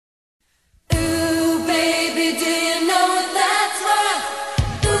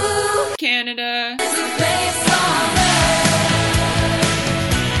Canada.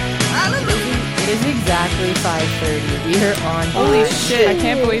 It is exactly 5:30. We are on. Holy shit! I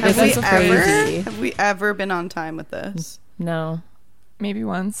can't believe this is crazy. Have we ever been on time with this? No. Maybe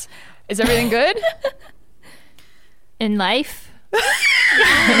once. Is everything good? In life? No.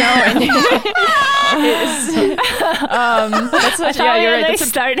 That's what, yeah, you're right.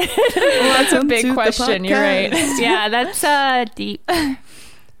 That's a big question. You're right. Yeah, that's deep.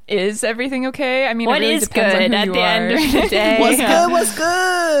 Is everything okay? I mean, what it really is depends good on who at you the are. end of the day? What's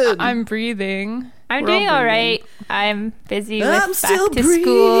good? I'm breathing. I'm We're doing all all breathing. right. I'm busy I'm with still back to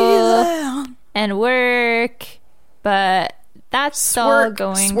school breathing. and work, but that's all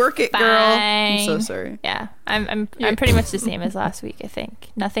going Swerk it, fine. girl. I'm so sorry. Yeah, I'm pretty much the same as last week. I think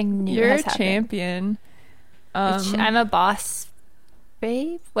nothing new You're has a happened. champion. I'm a boss,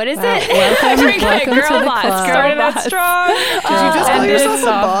 babe. What is Wow. it? Welcome girl to the boss. club. Girl Started out boss. strong. Did you just call ended yourself a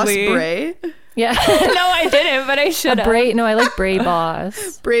boss, softly. Bray? Yeah. No, I didn't, but I should have. Bray. No, I like Bray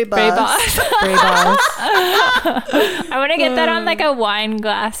Boss. Bray boss. Bray boss. Bray Boss. I want to get that on like a wine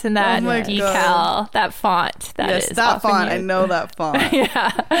glass and that Oh my decal, God. that font. Yes, is that often font. I used. know that font.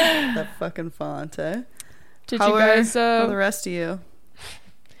 Yeah. That fucking font, eh? Did How you are- guys? how are the rest of you?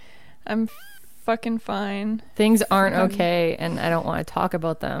 I'm fucking fine. Things aren't okay, and I don't want to talk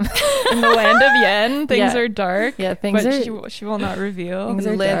about them. In the land of Yen, things Yeah. are dark. Yeah, things but are. she will not reveal. Things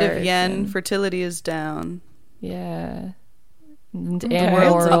In are the land dark of Yen, and- fertility is down. Yeah. And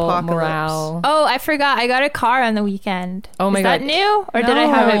World's moral, apocalypse. morale. Oh, I forgot. I got a car on the weekend. Oh my is that God. new, or did I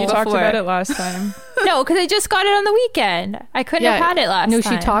have No, it you before? talked about it last time. No, because I just got it on the weekend. I couldn't have had it last No,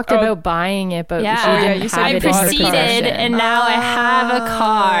 time. she talked Oh. about buying it, but Yeah. she Oh, didn't yeah, you have said I you it in her proceeded, possession. and now I have a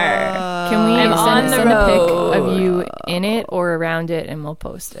car. Can we I'm on send the a pic road. of you in it or around it, and we'll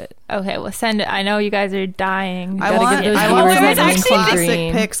post it? Okay, well, send it. I know you guys are dying. I Gotta want, give those I want viewers some that of those minty classic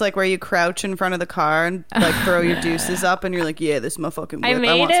dream. pics, like where you crouch in front of the car and like throw your deuces up, and you're like, "Yeah, this motherfucking I whip." I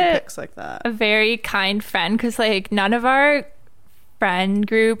made want some it pics like that. a very kind friend, because like none of our friend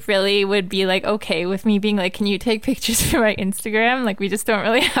group really would be like okay with me being like, can you take pictures for my Instagram? Like we just don't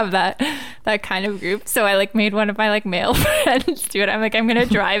really have that kind of group. So I like made one of my like male friends do it. I'm like, I'm gonna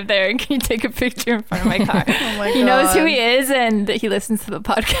drive there and can you take a picture in front of my car? Oh my He knows who God. he is and that he listens to the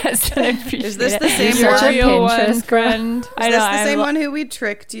podcast, and I appreciate Is this it. the same You're such a one? Real one, Pinterest friend. I Is know, this the I'm same lo- one who we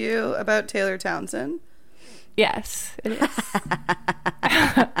tricked you about Taylor Townsend? Yes, it is.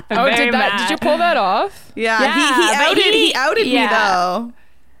 Oh, did you pull that off? Yeah, Yeah, but he outed me yeah. though.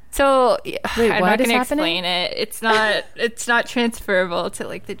 So Wait, I'm what not is going to happening? explain it. It's not transferable to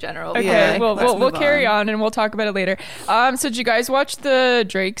like the general. Okay, Yeah, we'll let's we'll move carry on. on and we'll talk about it later. So did you guys watch the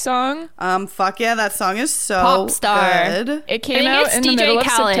Drake song? Fuck yeah, that song is so Pop star. good. It came think out it's in the DJ middle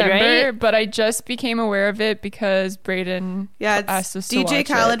Khaled, of September, right? but I just became aware of it because Braden Yeah, asked us it's to DJ watch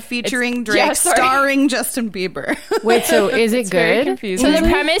Khaled it. featuring It's- Drake, yeah, sorry. starring Justin Bieber. Wait, so is it It's very good? confusing. So the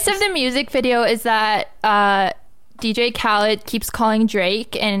premise of the music video is that DJ Khaled keeps calling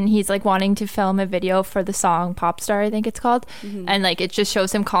Drake, and he's like wanting to film a video for the song Pop Star, I think it's called. And like it just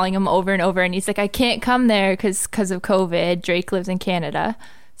shows him calling him over and over, and he's like, I can't come there because of COVID. Drake lives in Canada,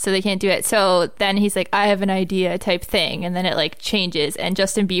 so they can't do it. So then he's like, I have an idea type thing, and then it like changes, and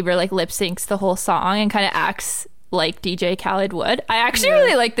Justin Bieber like lip syncs the whole song and kind of acts like DJ Khaled would. I actually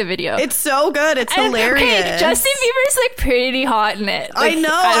really like the video. It's so good. It's And, hilarious. okay, Justin Bieber's like pretty hot in it. I Like, know.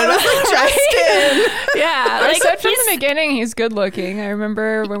 don't I was like, Justin. Yeah, I like said from he's- the beginning he's good looking. I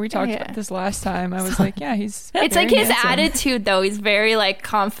remember when we talked Yeah. about this last time. I was like, yeah, he's. it's very like his handsome. attitude though. He's very like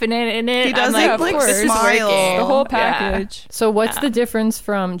confident in it. He does I'm it like, like course. this is smile. working. The whole Yeah. package. So what's the difference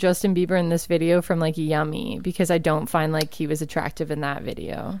from Justin Bieber in this video from like Yummy? Because I don't find like he was attractive in that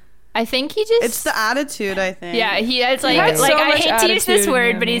video. I think he just. It's the attitude, I think. yeah, he has like has like so I much hate to use this attitude in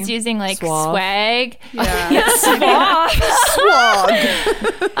word, but Yummy. he's using like Suave. swag. Yeah. Swag.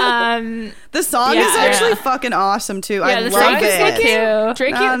 The song Yeah. is actually Yeah. fucking awesome too. I Yeah, the love song is it. good too.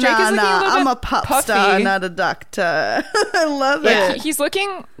 Drake, No, Drake is looking a little I'm bit a pop puffy. star, not a doctor. I love Like,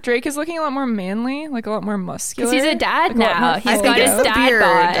 it. Drake is looking a lot more manly, like a lot more muscular. Because he's a dad like a lot more now. He's I full think got it's his the dad beard.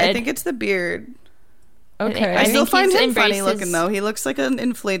 bod. I think it's the beard. Okay. I still think find he's him funny embraces- looking though. He looks like an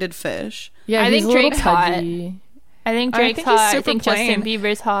inflated fish. Yeah, I he's think a little Drake's hot. pudgy. I think I Drake's think he's hot. I super think plain. Justin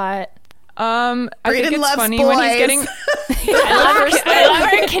Bieber's hot. I think Braden it's loves funny when he's boys. getting I love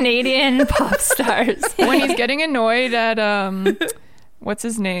our Canadian pop stars. when he's getting annoyed at what's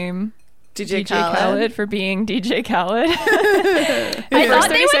his name? DJ Khaled for being DJ Khaled. I First thought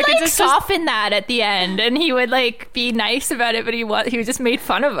 30 they would seconds like is just- soften that at the end, and he would like be nice about it, but he just made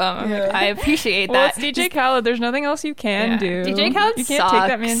fun of him. I'm like, I appreciate Well, that. it's DJ Khaled. There's nothing else you can Yeah. do. DJ Khaled You can't take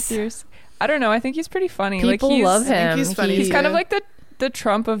that man sucks. serious. I don't know. I think he's pretty funny. People like love him. he's funny He's too. kind of like the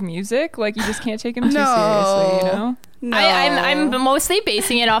Trump of music. Like, you just can't take him too seriously, you know? No. I'm mostly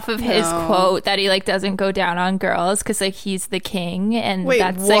basing it off of his quote that he like doesn't go down on girls because like he's the king and Wait,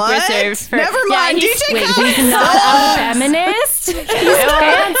 that's what? like reserved for. Never mind, Yeah, DJ Wait, Khaled. he's not a feminist? He's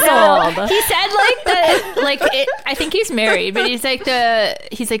canceled. He said like I think he's married, but he's like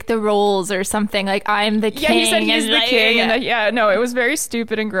the roles or something. Like I'm the king. Yeah, he said he's and, the like, king. yeah. And that, no, it was very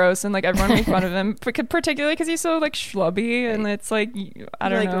stupid and gross. And like everyone made fun of him, particularly because he's so like schlubby. And it's like, I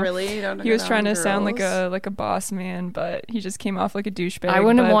don't know. Really? You don't He was go trying down to on sound girls? like a boss man, but he just came off like a douchebag. I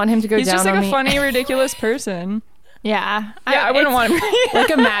wouldn't but want him to go he's down just like on a me. funny, ridiculous person. Yeah, Yeah, I wouldn't want him.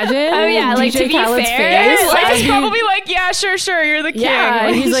 Like, imagine. Oh, yeah, like, DJ to be Khaled's fair, face. Like, I'd he's be- probably like, yeah, sure, you're the king. yeah,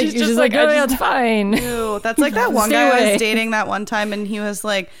 Like, he's just like, oh, yeah, it's fine. Ew, that's like that one Stay guy I away. was dating that one time, and he was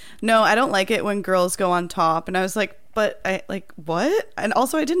like, "No, I don't like it when girls go on top." And I was like, "But I like what?" And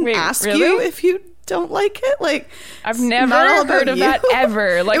also, I didn't Wait, ask really? you if you don't like it. Like, I've it's never not all heard about of that you.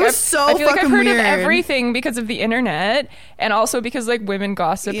 ever. Like, it was I've, so I feel like I've fucking heard weird. of everything because of the internet, and also because like women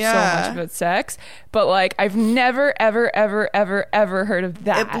gossip so Yeah. much about sex. But like, I've never, ever, ever, ever, ever heard of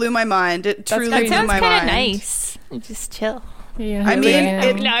that. It blew my mind. It truly crazy. blew Sounds my kind of mind. nice. Just chill. Yeah, I mean,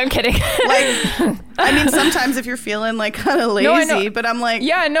 it- No, I'm kidding. Like, I mean, sometimes if you're feeling like kind of lazy, No, I know. but I'm like,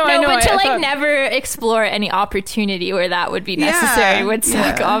 Yeah, no, I No, know. but to I like thought- never explore any opportunity where that would be necessary Yeah, would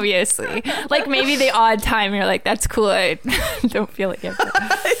suck, yeah. obviously. Like maybe the odd time you're like, that's cool. I don't feel like it.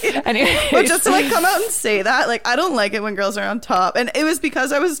 Anyway, But just to like come out and say that, like, I don't like it when girls are on top. And it was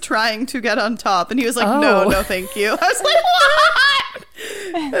because I was trying to get on top. And he was like, Oh. no, thank you. I was like, what?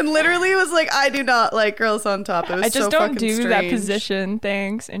 And literally was like, I do not like girls on top. It was I just so don't fucking do that strange. position.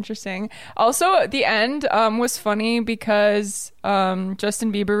 Thanks. Interesting. Also, the end was funny because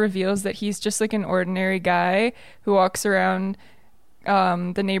Justin Bieber reveals that he's just like an ordinary guy who walks around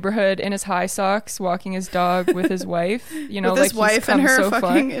the neighborhood in his high socks, walking his dog with his wife. You know, With his like he's wife and come her so far.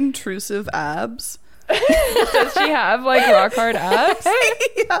 fucking intrusive abs. Does she have like rock hard abs?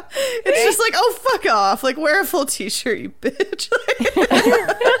 Yeah. It's just like, oh, fuck off. Like, wear a full t-shirt, you bitch.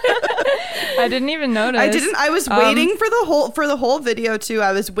 I didn't even notice. I didn't. I was waiting for the whole video too.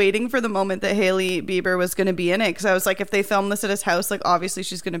 I was waiting for the moment that Hailey Bieber was going to be in it because I was like, if they film this at his house, like obviously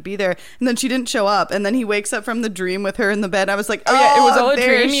she's going to be there. And then she didn't show up. And then he wakes up from the dream with her in the bed. I was like, Oh yeah, it was all a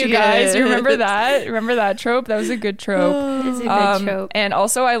there dream, you she guys. You is. remember that? Remember that trope? That was a good trope. It's a good trope. And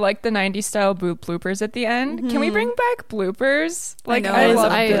also, I like the '90s style bloopers at the end. Can we bring back bloopers? Like, know, I I love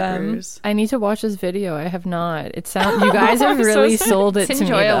love them. bloopers. I need to watch this video. I have not. It sounds. You guys have really sold it It's to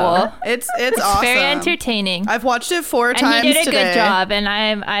me. enjoyable. though. It's awesome. Very entertaining. I've watched it 4 And times he did a today. good job, and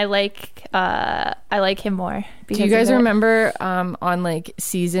I like him more. Do you guys remember on like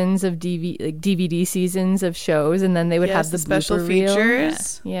seasons of DVD seasons of shows, and then they would Yes, have the special blooper reel?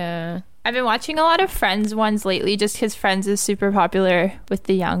 features. Yeah. I've been watching a lot of Friends ones lately just because Friends is super popular with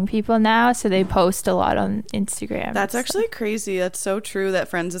the young people now. So they post a lot on Instagram. That's actually crazy. That's so true that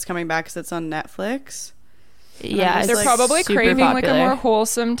Friends is coming back because it's on Netflix. yeah, just They're like, probably super craving like a popular. more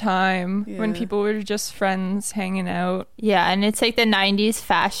wholesome time when Yeah. people were just friends hanging out. Yeah, and it's like the 90s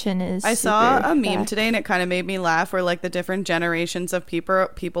fashion is I saw super a meme back. today and it kind of made me laugh where like the different generations of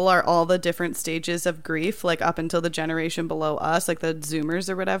people are all the different stages of grief, like up until the generation below us, like the Zoomers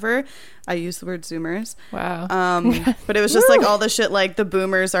or whatever. I use the word Zoomers. Wow. But it was just like all the shit, like the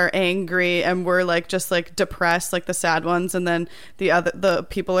boomers are angry and we're like just like depressed, like the sad ones, and then the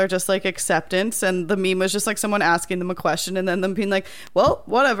people are just like acceptance. And the meme was just like someone asking them a question and then them being like, well,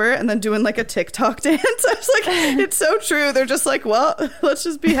 whatever, and then doing like a TikTok dance. I was like, it's so true. They're just like, well, let's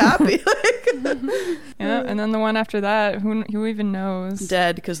just be happy. Like, Yeah, and then the one after that, who even knows?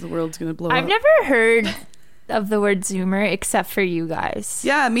 dead because the world's gonna blow I've up. never heard of the word Zoomer except for you guys.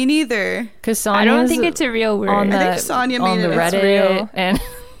 Yeah, me neither. Because I don't think it's a real word. on the, I think Sonia on made the it. It's Reddit real. and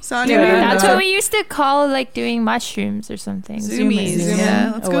Sonia Yeah, made That's it. what we used to call like doing mushrooms or something. Zoomies. Zooming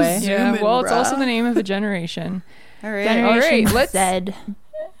Yeah, let's away. go zoom Yeah, in, well, it's bruh. also the name of a generation. All right. Generation All right, let's- Z.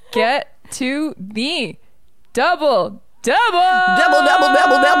 Get to the double. Double.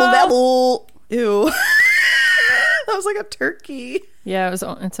 Ew. That was like a turkey. yeah,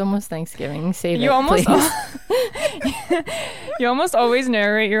 it's almost Thanksgiving. Save You it, almost please. you almost always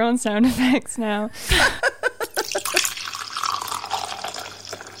narrate your own sound effects now.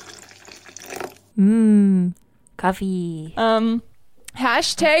 Coffee.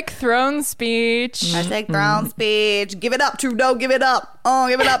 Hashtag throne speech. Hashtag throne speech. Give it up, Trudeau. Give it up. Oh,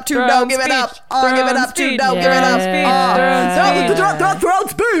 give it up, Trudeau. Throne Give it up. speech. Oh, give it up, Throne Trudeau. speech. Give it up. Yeah. Throne Throne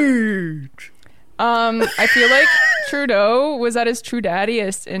speech. speech. I feel like Trudeau was at his true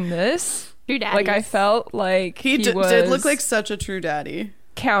daddiest in this. True daddies. Like I felt like He was. did look like such a true daddy.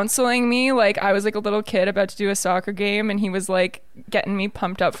 counseling me like I was like a little kid about to do a soccer game, and he was like getting me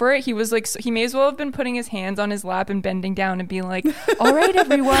pumped up for it. He was like, he may as well have been putting his hands on his lap and bending down and being like, all right,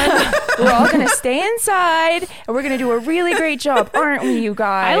 everyone, we're all gonna stay inside and we're gonna do a really great job, aren't we, you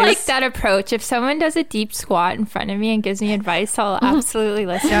guys? I like that approach. If someone does a deep squat in front of me and gives me advice, I'll absolutely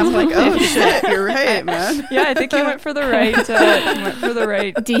listen. Yeah, I'm like, oh shit, you're right, man. Yeah, I think he went for the right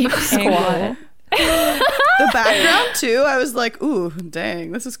Deep squat. angle. The background too, I was like, ooh,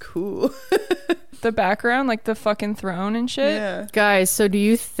 dang, this is cool. The background, like the fucking throne and shit. Yeah. Guys, so do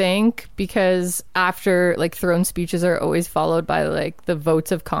you think, because after like throne speeches are always followed by like the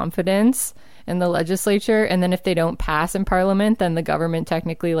votes of confidence in the legislature, and then if they don't pass in parliament, then the government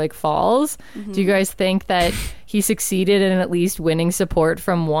technically like falls. Do you guys think that he succeeded in at least winning support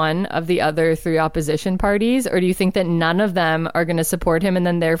from one of the other 3 opposition parties, or do you think that none of them are going to support him and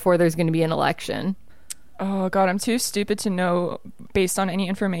then therefore there's going to be an election? Oh god, I'm too stupid to know based on any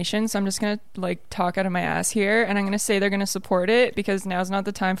information, so I'm just gonna like talk out of my ass here, and I'm gonna say they're gonna support it because now's not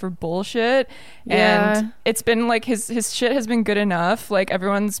the time for bullshit. Yeah. And it's been like his shit has been good enough. Like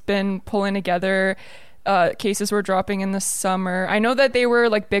everyone's been pulling together. Cases were dropping in the summer. I know that they were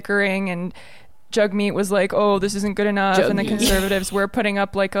like bickering, and Jugmeat was like, oh, this isn't good enough, and the conservatives were putting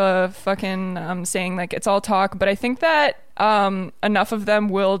up like a fucking saying like it's all talk. But I think that enough of them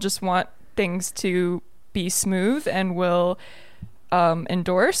will just want things to be smooth and will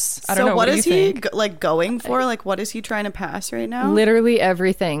endorse. I don't know. What is he think? going for? Like, what is he trying to pass right now? Literally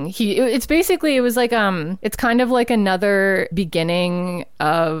everything. It's basically, it was like it's kind of like another beginning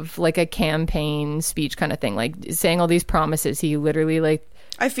of like a campaign speech kind of thing, like saying all these promises. He literally like,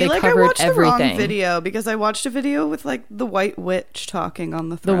 I feel they like I covered watched the wrong everything. video, because I watched a video with like the white witch talking on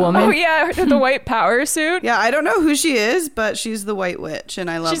the throne. woman? Oh yeah, the white power suit. Yeah, I don't know who she is, but she's the white witch,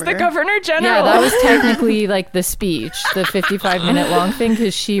 and I love She's her. the governor general. yeah, that was technically like the speech, the 55-minute long thing,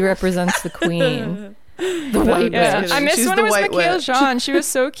 because she represents the queen. The white Yeah, witch. I missed She's when the it was white Mikhail witch. Jean. She was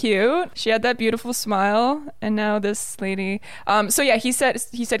so cute. She had that beautiful smile, and now this lady. So yeah, he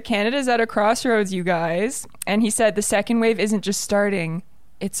said Canada's at a crossroads, you guys, and he said the second wave isn't just starting.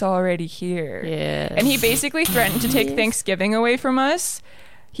 It's already here. Yeah. And he basically threatened to take Thanksgiving away from us.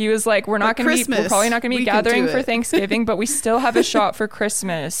 He was like, we're probably not going to be we can gathering do for it. Thanksgiving, but we still have a shot for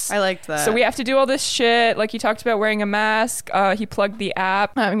Christmas. I liked that. So we have to do all this shit. Like he talked about wearing a mask. He plugged the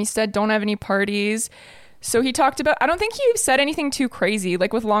app. He said, don't have any parties. So he talked about, I don't think he said anything too crazy.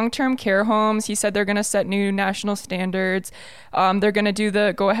 Like with long-term care homes, he said they're going to set new national standards. They're going to do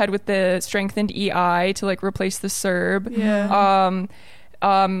go ahead with the strengthened EI to like replace the CERB. Yeah.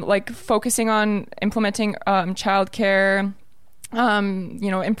 Like focusing on implementing childcare,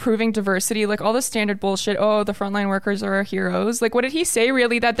 improving diversity, like all the standard bullshit. Oh, the frontline workers are our heroes. Like, what did he say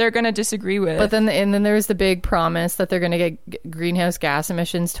really that they're going to disagree with? But then there's the big promise that they're going to get greenhouse gas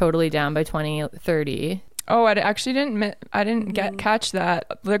emissions totally down by 2030. Oh, I actually didn't catch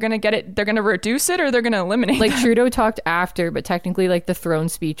that. They're going to get it. They're going to reduce it, or they're going to eliminate. Like Trudeau talked after, but technically like the throne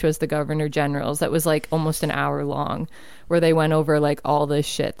speech was the Governor General's. That was like almost an hour long, where they went over like all this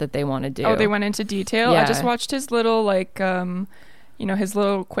shit that they want to do. Oh, they went into detail. Yeah. I just watched his little his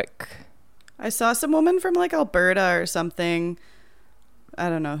little quick. I saw some woman from like Alberta or something. I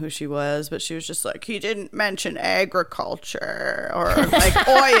don't know who she was, but she was just like, he didn't mention agriculture or like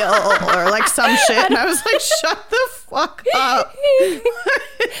oil or like some shit. And I was like, shut the fuck up.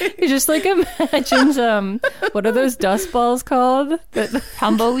 You just like imagines what are those dust balls called?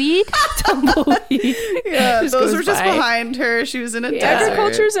 Tumbleweed. Tumbleweed. Yeah, Just those goes were just by. behind her. She was in a desert.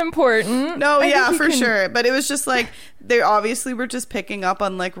 Agriculture's important. No, I think yeah, you for can- sure. But it was just like, they obviously were just picking up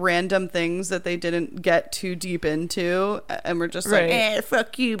on like random things that they didn't get too deep into. And we're just like, Right.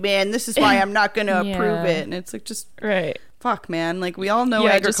 fuck you, man. This is why I'm not going to Yeah. approve it. And it's like, just Right. fuck, man. Like, we all know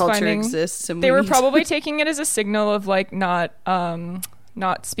Yeah, just agriculture finding- exists. And They we were need to- probably taking it as a signal of like not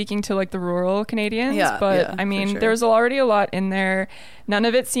speaking to like the rural Canadians. Yeah, but yeah, I mean, for sure. there's already a lot in there. None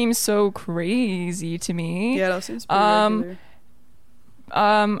of it seems so crazy to me. Yeah, that seems pretty regular.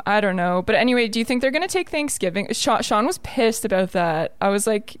 I don't know. But anyway, do you think they're going to take Thanksgiving? Sean was pissed about that. I was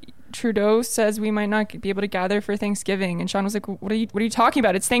like, Trudeau says we might not be able to gather for Thanksgiving. And Sean was like, what are you talking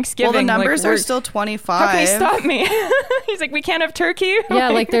about? It's Thanksgiving. Well, the numbers Like, are still 25. How can you stop me? He's like, we can't have turkey. Yeah,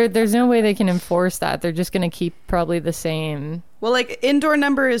 like there's no way they can enforce that. They're just going to keep probably the same. Well, like, indoor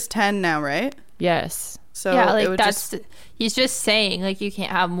number is 10 now, right? Yes. So Yeah, it like would that's. just... He's just saying like you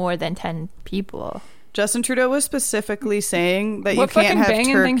can't have more than 10 people. Justin Trudeau was specifically saying that What you can't fucking have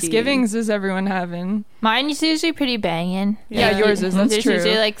banging turkey. Thanksgivings is everyone having? Mine is usually pretty banging. Yeah, yours is, that's There's true.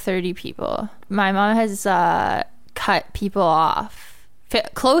 usually like 30 people. My mom has cut people off.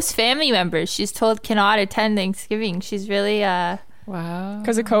 Close family members she's told cannot attend Thanksgiving. She's really Wow.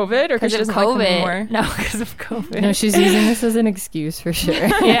 Because of COVID, or because Because she of doesn't like them COVID. anymore? No, because of COVID. No, she's using this as an excuse for sure.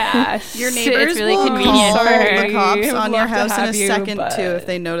 Yeah. Your neighbors it's really will convenient call for her. the cops Would on your love to house in a have you, second but- too if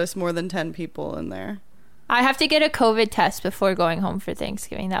they notice more than 10 people in there. I have to get a COVID test before going home for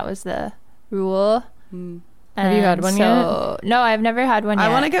Thanksgiving. That was the rule. Have you had one yet? No, I've never had one yet. I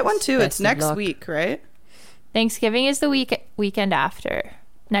want to get one too. Best It's of next luck. week, right? Thanksgiving is the weekend after.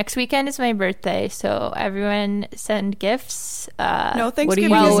 Next weekend is my birthday, so everyone send gifts. No, What do you Thanksgiving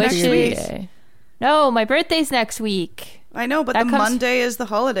Well, is use next for your week. birthday? No, my birthday's next week. I know, but That the comes- Monday is the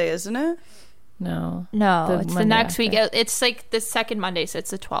holiday, isn't it? No. No, The it's the Monday next week. after. It's like the second Monday, so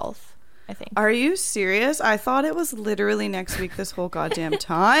it's the 12th, I think. Are you serious? I thought it was literally next week this whole goddamn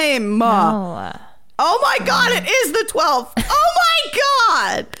time. No. Oh my god, it is the 12th. Oh my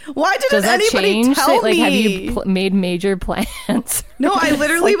god. Why didn't Does that anybody change? tell Like, me? have you made major plans? No, I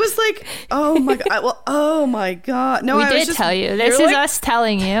literally was like, oh my god. Well, oh my god. No, We I was did just, tell you. This you're is like- us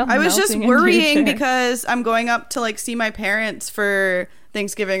telling you. I was just melting into your worrying chair. because I'm going up to like see my parents for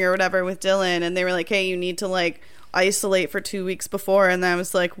Thanksgiving or whatever with Dylan, and they were like, hey, you need to like isolate for 2 weeks before, and then I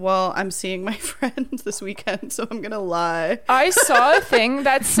was like, well, I'm seeing my friends this weekend, so I'm gonna lie. I saw a thing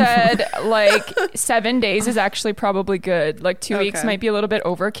that said like 7 days is actually probably good. Like 2 weeks Okay. might be a little bit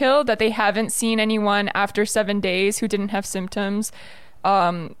overkill. That they haven't seen anyone after 7 days who didn't have symptoms,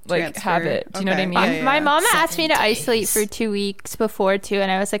 like have Transfer. it. Do you know what I Okay. mean? Yeah, My mom asked me to isolate for 2 weeks before too,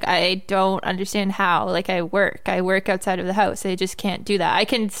 and I was like, I don't understand how. Like, I work outside of the house. I just can't do that. I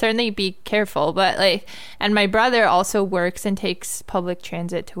can certainly be careful, but like, and my brother also works and takes public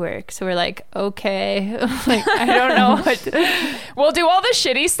transit to work. So we're like, okay, like I don't know what. We'll do all the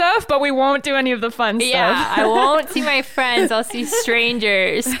shitty stuff, but we won't do any of the fun Yeah, stuff. I won't see my friends. I'll see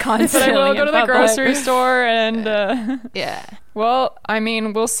strangers But constantly. I will go in to the public. grocery store and. Yeah. Well, I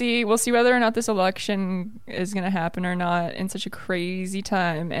mean, we'll see whether or not this election is going to happen or not in such a crazy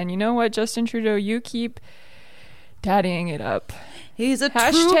time. And you know what, Justin Trudeau, you keep daddying it up. He's a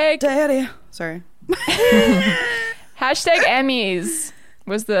Hashtag- true daddy. Sorry. Hashtag Emmys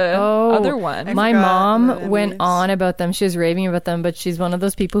was the other one. My forgot mom about went Emmys. on about them. She was raving about them, but she's one of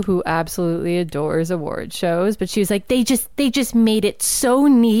those people who absolutely adores award shows. But she was like, they just made it so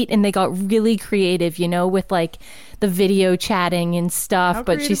neat, and they got really creative, you know, with like the video chatting and stuff. How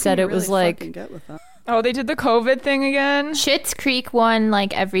but she creative said can it you was really like, fucking get with that? Oh, they did the COVID thing again. Schitt's Creek won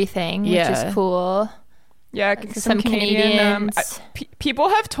like everything, which Yeah. is cool. Yeah, Some Canadians. People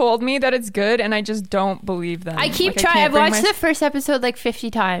have told me that it's good, and I just don't believe them. I keep Like, trying. can't I've bring watched my- the first episode like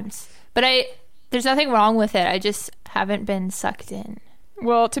 50 times, but there's nothing wrong with it. I just haven't been sucked in.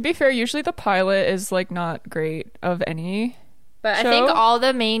 Well, to be fair, usually the pilot is like not great of any. But I show? think all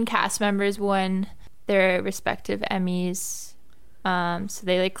the main cast members won their respective Emmys. So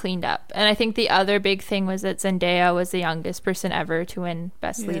they like cleaned up. And I think the other big thing was that Zendaya was the youngest person ever to win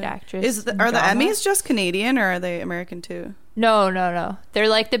Best Lead Actress. Are the Drama? Emmys just Canadian or are they American too? No. They're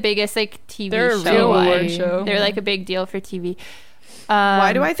like the biggest like TV They're a show. real Really? award show. They're like a big deal for TV.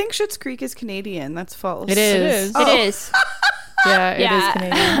 Why do I think Schitt's Creek is Canadian? That's false. it is. is. Oh. It is. Yeah, it Yeah. is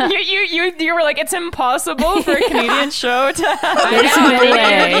Canadian. You were like, it's impossible for a Canadian show to There's have no the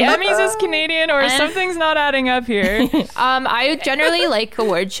way. Emmys is Canadian, or And- something's not adding up here. I generally like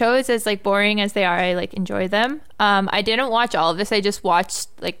award shows, as like boring as they are. I like enjoy them. I didn't watch all of this. I just watched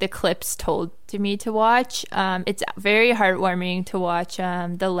like the clips told to me to watch. It's very heartwarming to watch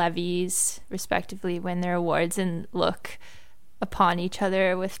the Levies respectively win their awards and look upon each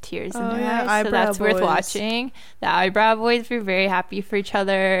other with tears in Oh, their yeah, eyes. So Eyebrow that's worth Boys. watching. The Eyebrow Boys were very happy for each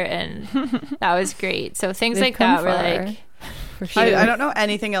other, and that was great. So things They've like that come were far. like. For sure. I don't know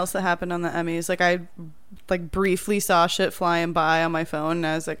anything else that happened on the Emmys. Like I like briefly saw shit flying by on my phone and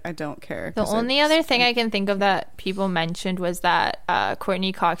I was like, I don't care. The 'cause only it's- other thing I can think of that people mentioned was that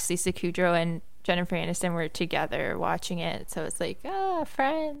Courtney Cox, Lisa Kudrow, and Jennifer Aniston were together watching it. So it's like,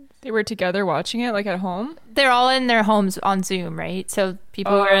 friends. They were together watching it, like at home. They're all in their homes on Zoom, right? So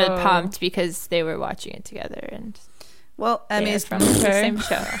people were Oh. pumped because they were watching it together, and Well, they're Emmys from the Okay. same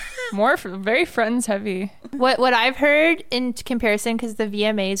show. Very friends heavy. What I've heard in comparison, because the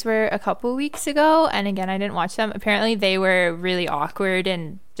VMAs were a couple weeks ago, and again I didn't watch them. Apparently they were really awkward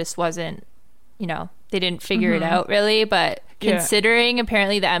and just wasn't, they didn't figure it out really. But Yeah. considering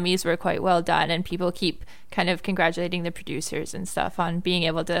apparently the Emmys were quite well done, and people keep kind of congratulating the producers and stuff on being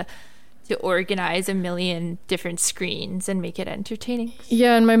able to organize a million different screens and make it entertaining.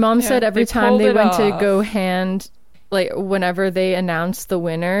 Yeah, and my mom said every they time pulled they it went to off. go hand, like whenever they announced the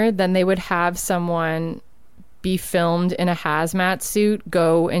winner, then they would have someone be filmed in a hazmat suit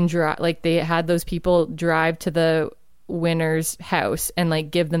go and drive. Like they had those people drive to the winner's house and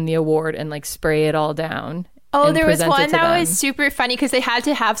like give them the award and like spray it all down Oh, and there was present it one to that them. was super funny because they had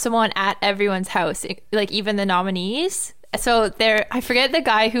to have someone at everyone's house, like even the nominees. So there, I forget the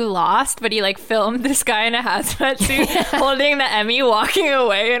guy who lost, but he like filmed this guy in a hazmat suit holding the Emmy, walking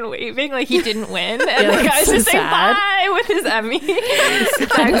away and waving like he didn't win, and the that's guy's so just saying sad. bye with his Emmy.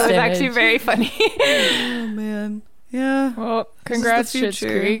 That was actually image. very funny. Oh man. Yeah. Well, congrats, the Schitt's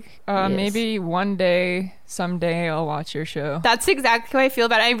future. Creek. Yes. Maybe one day, someday, I'll watch your show. That's exactly how I feel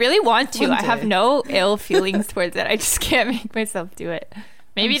about it. I really want to. One I have day. no ill feelings towards it. I just can't make myself do it.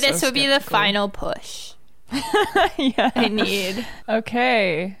 Maybe I'm this so would be the skeptical. final push Yeah. I need.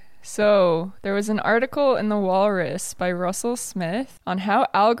 Okay, so there was an article in The Walrus by Russell Smith on how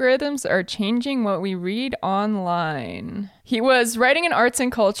algorithms are changing what we read online. He was writing an arts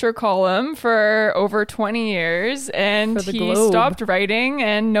and culture column for over 20 years, and For the he Globe. stopped writing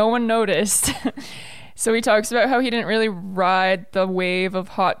and no one noticed. So he talks about how he didn't really ride the wave of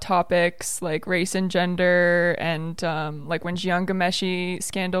hot topics like race and gender, and like when Jian Ghomeshi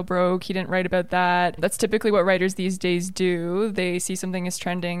scandal broke, he didn't write about that. That's typically what writers these days do. They see something is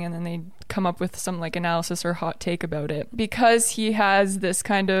trending and then they come up with some like analysis or hot take about it. Because he has this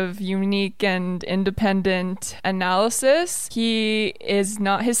kind of unique and independent analysis,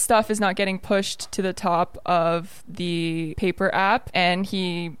 his stuff is not getting pushed to the top of the paper app, and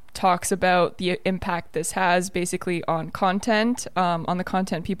he talks about the impact this has basically on content, on the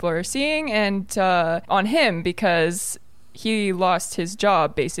content people are seeing, and on him, because he lost his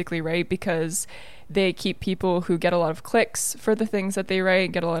job basically, right? Because they keep people who get a lot of clicks for the things that they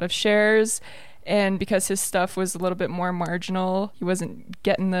write, get a lot of shares. And because his stuff was a little bit more marginal, he wasn't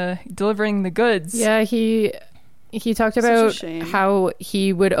delivering the goods. Yeah, he talked Such a about shame. how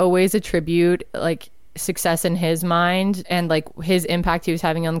he would always attribute like success in his mind and like his impact he was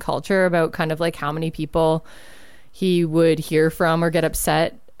having on culture, about kind of like how many people he would hear from or get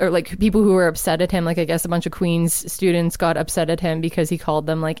upset, or like people who were upset at him. Like I guess a bunch of Queen's students got upset at him because he called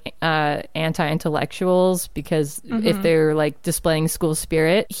them like anti-intellectuals because if they're like displaying school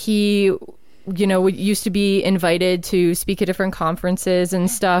spirit. He used to be invited to speak at different conferences and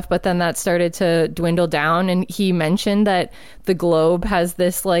stuff, but then that started to dwindle down. And he mentioned that the Globe has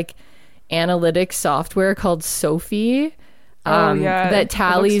this like analytics software called Sophie Yeah, that it looks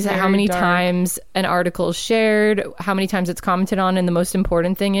tallies how very many dark. times an article is shared, how many times it's commented on, and the most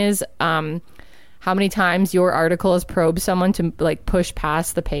important thing is how many times your article has probed someone to like push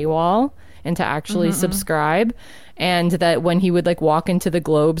past the paywall and to actually subscribe. And that when he would like walk into the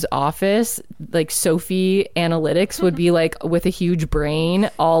Globe's office, like Sophie Analytics would be like with a huge brain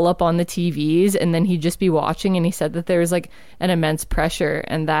all up on the TVs, and then he'd just be watching. And he said that there was like an immense pressure,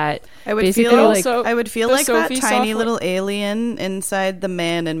 and that I would basically feel like Also, I would feel the like that Sophie tiny software- little alien inside the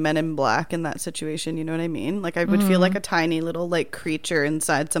man in Men in Black in that situation. You know what I mean? Like I would feel like a tiny little like creature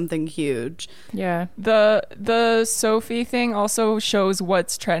inside something huge. yeah. The Sophie thing also shows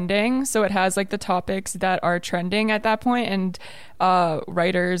what's trending, so it has like the topics that are trending at that point, and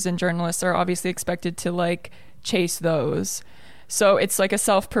writers and journalists are obviously expected to like chase those. So it's like a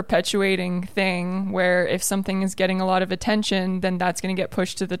self-perpetuating thing where if something is getting a lot of attention, then that's going to get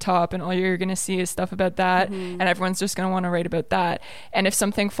pushed to the top, and all you're going to see is stuff about that, and everyone's just going to want to write about that. And if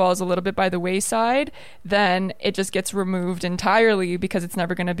something falls a little bit by the wayside, then it just gets removed entirely because it's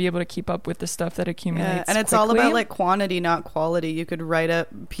never going to be able to keep up with the stuff that accumulates. Yeah, and it's all quickly. about like quantity, not quality. You could write a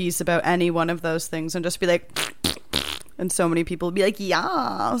piece about any one of those things and just be like, and so many people would be like,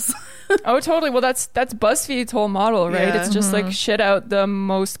 yes. Oh, totally. Well, that's BuzzFeed's whole model, right? Yeah. It's just like shit out the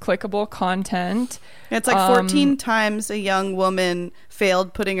most clickable content. It's like 14 times a young woman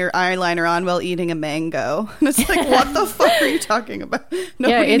failed putting her eyeliner on while eating a mango. And it's like, what the fuck are you talking about?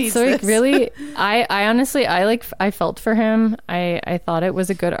 Nobody yeah, needs it's like this. really. I honestly, I felt for him. I thought it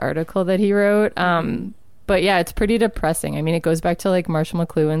was a good article that he wrote. But yeah, it's pretty depressing. I mean, it goes back to like Marshall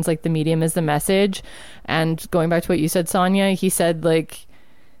McLuhan's like the medium is the message, and going back to what you said, Sonia, he said like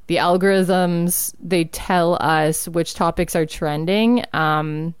the algorithms, they tell us which topics are trending,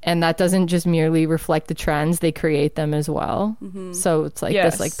 and that doesn't just merely reflect the trends, they create them as well. So it's like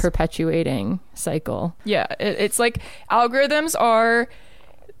Yes. this like perpetuating cycle. Yeah, it's like algorithms are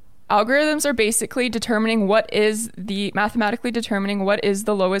basically mathematically determining what is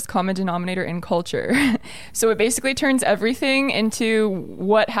the lowest common denominator in culture. So it basically turns everything into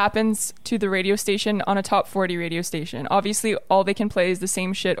what happens to the radio station on a top 40 radio station. Obviously, all they can play is the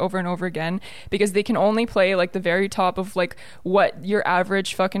same shit over and over again because they can only play like the very top of like what your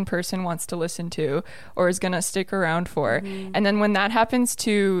average fucking person wants to listen to or is gonna stick around for. And then when that happens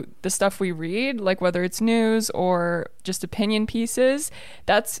to the stuff we read, like whether it's news or just opinion pieces,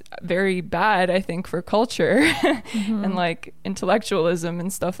 that's very bad, I think, for culture and like intellectualism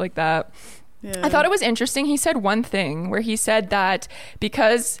and stuff like that. Yeah. I thought it was interesting. He said one thing where he said that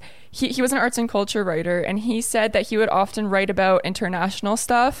because he was an arts and culture writer, and he said that he would often write about international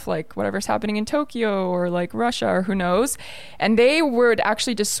stuff, like whatever's happening in Tokyo or like Russia or who knows. And they would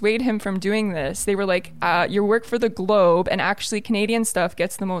actually dissuade him from doing this. They were like, your work for the Globe, and actually Canadian stuff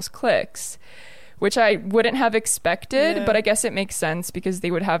gets the most clicks, which I wouldn't have expected, Yeah. but I guess it makes sense because they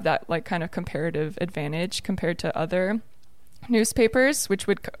would have that like kind of comparative advantage compared to other newspapers, which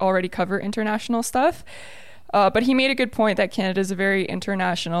would already cover international stuff. But he made a good point that Canada is a very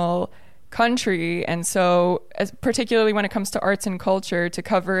international country. And so particularly when it comes to arts and culture, to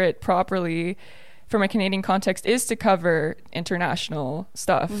cover it properly from a Canadian context is to cover international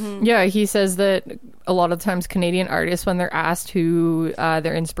stuff. Yeah, he says that a lot of times Canadian artists, when they're asked who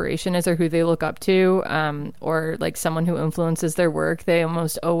their inspiration is or who they look up to, or like someone who influences their work, they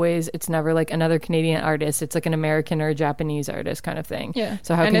almost always, it's never like another Canadian artist. It's like an American or a Japanese artist kind of thing. Yeah.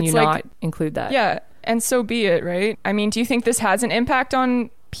 So how And can it's you like- not include that? Yeah, and so be it, right? I mean, do you think this has an impact on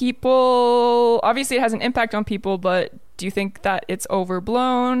people? Obviously, it has an impact on people, but do you think that it's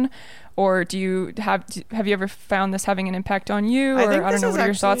overblown? Or do you have you ever found this having an impact on you? I Or think I don't this know, is what are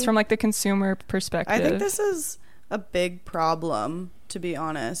your thoughts actually- from like the consumer perspective? I think this is a big problem, to be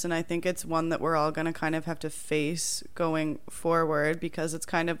honest, and I think it's one that we're all going to kind of have to face going forward, because it's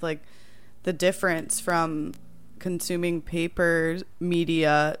kind of like the difference from consuming paper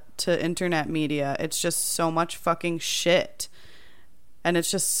media to internet media. It's just so much fucking shit, and it's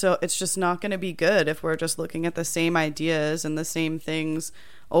just not going to be good if we're just looking at the same ideas and the same things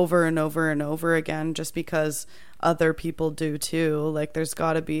over and over and over again just because other people do too. Like there's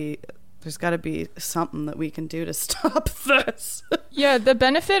got to be something that we can do to stop this. Yeah, the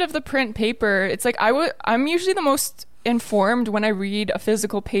benefit of the print paper, it's like I'm usually the most informed when I read a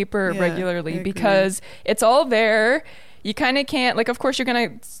physical paper Yeah, regularly, I agree. because it's all there. You kind of can't, like, of course you're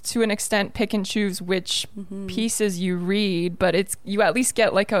going to an extent pick and choose which pieces you read, but you at least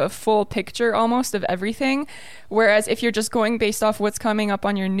get like a full picture almost of everything. Whereas if you're just going based off what's coming up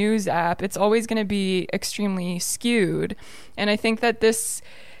on your news app, it's always going to be extremely skewed. And I think that this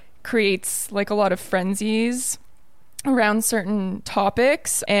creates like a lot of frenzies around certain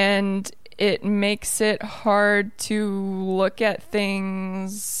topics, and it makes it hard to look at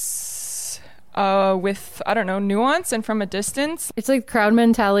things with, I don't know, nuance and from a distance. It's like crowd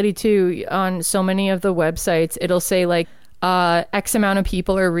mentality too. On so many of the websites, it'll say like X amount of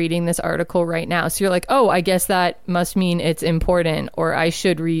people are reading this article right now. So you're like, oh, I guess that must mean it's important, or I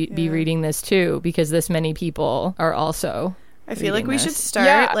should be reading this too because this many people are also I feel like reading we this. should start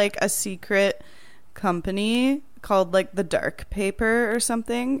Yeah. like a secret company called like the Dark Paper or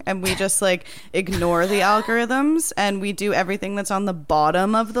something, and we just like ignore the algorithms and we do everything that's on the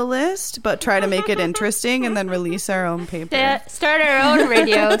bottom of the list but try to make it interesting and then release our own paper. Start our own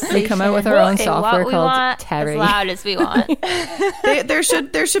radio station. We come out with our own Say software what we called want Terry. as loud as we want. There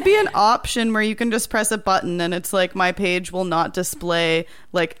should be an option where you can just press a button and it's like my page will not display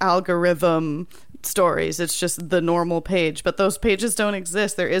like algorithm stories. It's just the normal page, but those pages don't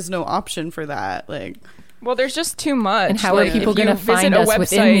exist. There is no option for that. Like, Well, there's just too much. And how Like, are people if you going to visit find a us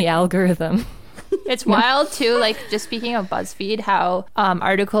within the website- algorithm? It's wild too, like just speaking of BuzzFeed, how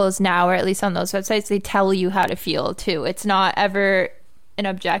articles now, or at least on those websites, they tell you how to feel too. It's not ever an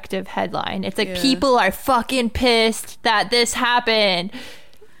objective headline. It's like Yeah. people are fucking pissed that this happened.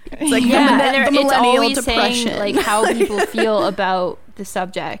 it's like Yeah, the and it's always millennial saying depression. like how people feel about the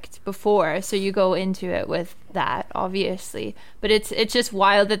subject before, so you go into it with that, obviously. But it's just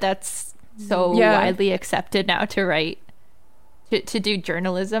wild that that's so Yeah. widely accepted now to write. To do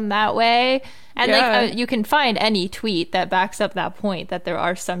journalism that way, and Yeah. like you can find any tweet that backs up that point that there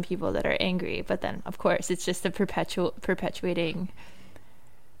are some people that are angry, but then of course it's just a perpetuating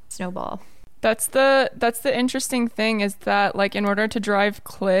snowball. That's the interesting thing, is that like in order to drive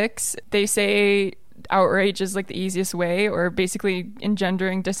clicks, they say outrage is like the easiest way, or basically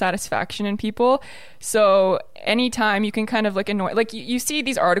engendering dissatisfaction in people. So anytime you can kind of like annoy, like you see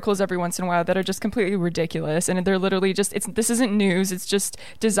these articles every once in a while that are just completely ridiculous, and they're literally just, this isn't news, it's just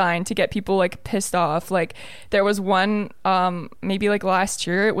designed to get people like pissed off. Like there was one maybe like last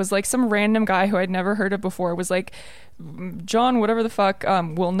year, it was like some random guy who I'd never heard of before was like, John whatever the fuck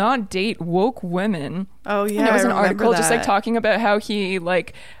will not date woke women. Oh yeah, And there was I an remember article just like that. talking about how he,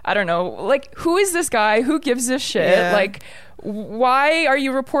 like, I don't know, like, who is this guy? Who gives a shit? Yeah. Like, why are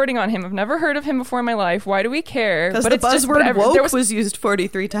you reporting on him? I've never heard of him before in my life. Why do we care? Because the buzzword woke was used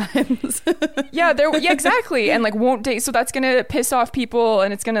 43 times. yeah, exactly, and like won't date. So that's gonna piss off people,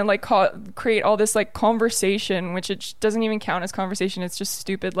 and it's gonna like create all this like conversation, which it doesn't even count as conversation. It's just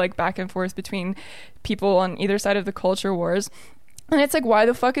stupid like back and forth between people on either side of the culture wars. And it's like, why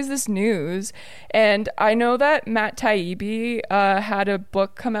the fuck is this news? And I know that Matt Taibbi had a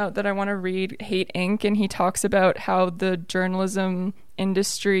book come out that I want to read, Hate Inc., and he talks about how the journalism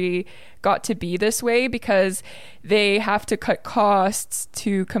industry got to be this way because they have to cut costs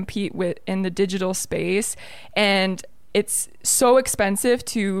to compete with in the digital space. And it's so expensive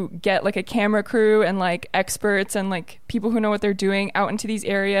to get like a camera crew and like experts and like people who know what they're doing out into these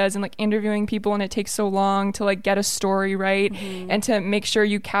areas and like interviewing people, and it takes so long to like get a story right and to make sure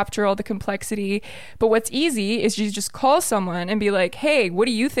you capture all the complexity. But what's easy is you just call someone and be like, hey, what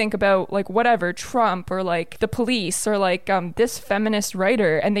do you think about like whatever, Trump or like the police or like this feminist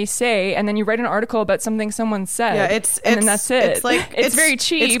writer? And they say, and then you write an article about something someone said. Yeah, and then that's it. It's like it's very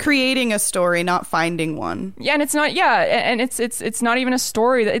cheap. It's creating a story, not finding one. Yeah, and it's not. Yeah, and it's not even a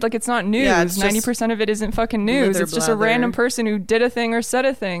story. That like it's not news. Yeah, it's 90% of it isn't fucking news. It's just a random person who did a thing or said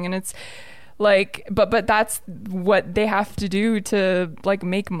a thing, and it's like, but that's what they have to do to like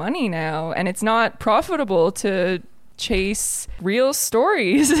make money now, and it's not profitable to chase real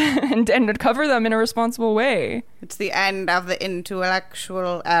stories and cover them in a responsible way. It's the end of the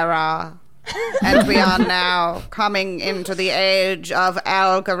intellectual era. And we are now coming into the age of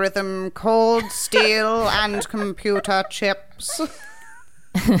algorithm, cold steel, and computer chips.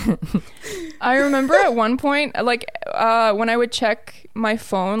 I remember at one point, like when I would check my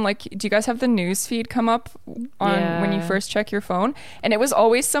phone, like, do you guys have the news feed come up on when you first check your phone? And it was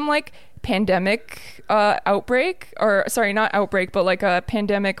always some like pandemic outbreak, or sorry, not outbreak, but like a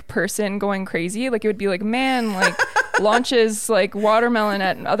pandemic person going crazy. Like it would be like, man, like launches like watermelon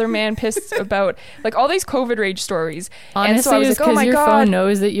at other man pissed about, like all these COVID rage stories. Honestly, and so I was like, oh my your God. phone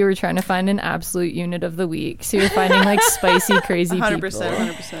knows that you were trying to find an absolute unit of the week, so you're finding like spicy, crazy 100%, people.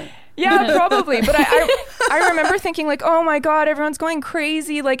 100%. Yeah, probably. But I remember thinking like, oh my God, everyone's going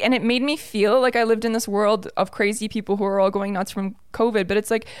crazy. Like, and it made me feel like I lived in this world of crazy people who are all going nuts from COVID. But it's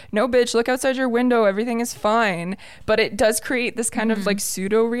like, no, bitch, look outside your window. Everything is fine. But it does create this kind of like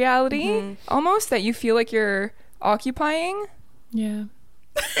pseudo reality almost that you feel like you're occupying. Yeah.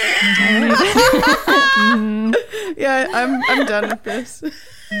 Yeah, I'm done with this.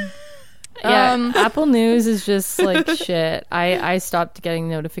 Yeah, Apple News is just like shit. I stopped getting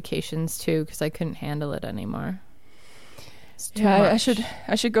notifications too because I couldn't handle it anymore. Yeah,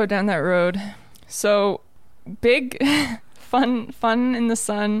 I should go down that road. So big fun in the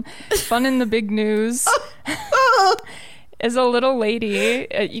sun, fun in the big news is a little lady.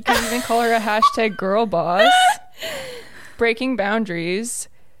 You can even call her a hashtag girl boss. Breaking boundaries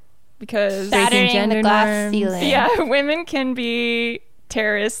because Shattering the glass ceiling. Yeah, women can be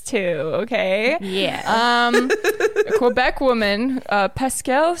terrorists too, okay? Yeah. A Quebec woman,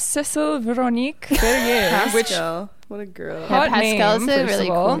 Pascal Cecile Veronique Verrier, Pascal, what a girl. Hot Pascal's name, a really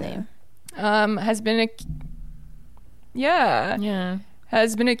cool name. Has been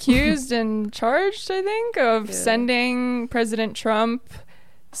has been accused and charged, I think, of sending President Trump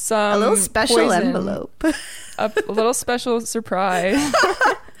some a little special poison, envelope. a little special surprise,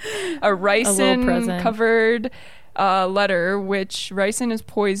 a ricin covered letter, which ricin is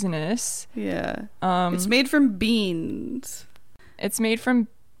poisonous. Yeah. It's made from beans. It's made from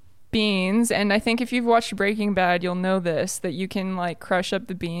beans, and I think if you've watched Breaking Bad, you'll know this, that you can like crush up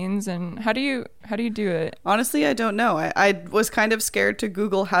the beans. And how do you do it? Honestly, I don't know. I was kind of scared to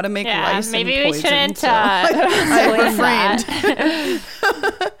Google how to make ricin maybe poison, we shouldn't so I refrained.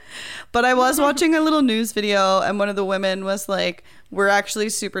 But I was watching a little news video, and one of the women was like, we're actually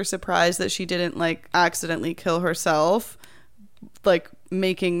super surprised that she didn't like accidentally kill herself like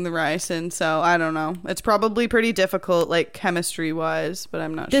making the ricin. So I don't know, it's probably pretty difficult like chemistry wise, but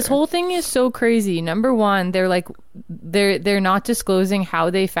I'm not sure. This whole thing is so crazy. Number one, they're not disclosing how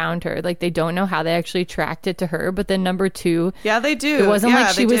they found her. Like they don't know how they actually tracked it to her. But then number two, yeah, they do. It wasn't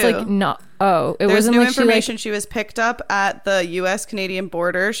like she was like not. Oh, it There's wasn't new like information. She was picked up at the U.S.-Canadian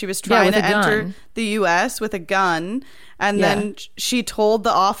border. She was trying to enter the U.S. with a gun, and then she told the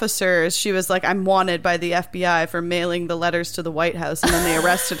officers, she was like, "I'm wanted by the FBI for mailing the letters to the White House," and then they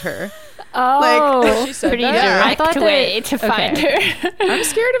arrested her. Oh, like, she said pretty that? direct way to find her. I'm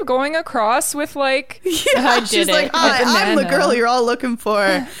scared of going across with like, yeah, she's like, "Hi, I'm the girl you're all looking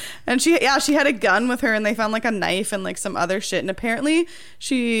for." And she had a gun with her, and they found like a knife and like some other shit. And apparently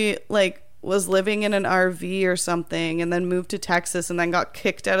she like was living in an RV or something, and then moved to Texas, and then got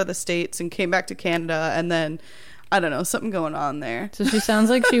kicked out of the States and came back to Canada, and then I don't know, something going on there. So she sounds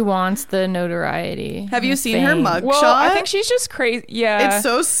like she wants the notoriety. Have you and seen her fame. mugshot? Well, I think she's just crazy. Yeah. It's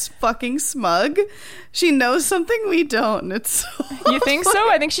so fucking smug. She knows something we don't. And it's so You think so?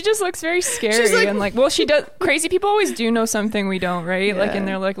 I think she just looks very scary like- and like, well, she does. Crazy people always do know something we don't, right? Like in Yeah.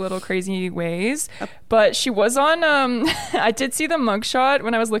 their like little crazy ways. But she was on. I did see the mugshot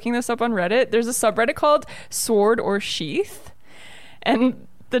when I was looking this up on Reddit. There's a subreddit called Sword or Sheath, and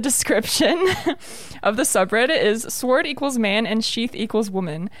the description of the subreddit is sword equals man and sheath equals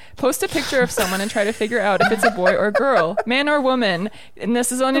woman. Post a picture of someone and try to figure out if it's a boy or girl, man or woman. And this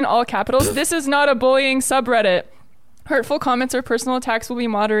is on in all capitals. This is not a bullying subreddit. Hurtful comments or personal attacks will be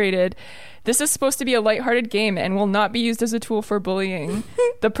moderated. This is supposed to be a lighthearted game and will not be used as a tool for bullying.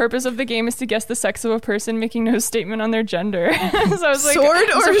 The purpose of the game is to guess the sex of a person making no statement on their gender. So I was like, sword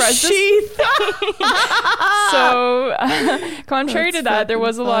I'm or surprised this- sheath. So, contrary That's to that, there fucking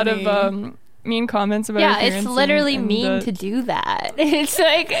was a lot of funny. mean comments about. Yeah, her it's parents literally and mean the- to do that. It's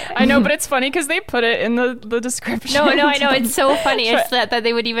like I know, but it's funny because they put it in the description. no, I know it's so funny. It's that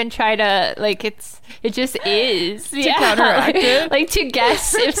they would even try to like it just is to counteract it. like to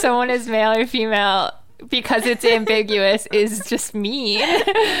guess if someone is male or female because it's ambiguous is just mean.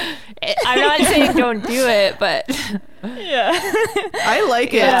 I'm not saying don't do it, but Yeah. I like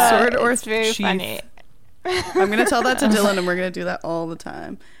it. yeah, Sword or it's very sheath. funny. I'm gonna tell that to Dylan, and we're gonna do that all the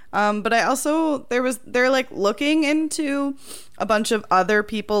time. But I also they're like looking into a bunch of other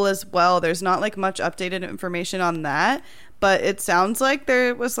people as well. There's not like much updated information on that, but it sounds like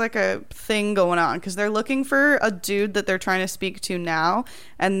there was like a thing going on because they're looking for a dude that they're trying to speak to now.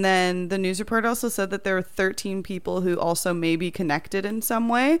 And then the news report also said that there were 13 people who also may be connected in some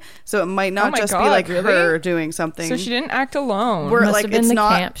way. So it might not Oh my just be God, like really? her doing something. So she didn't act alone. We're Must like have been it's the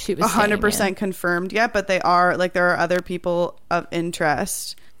not camp she was staying 100% in. confirmed yet, but they are like there are other people of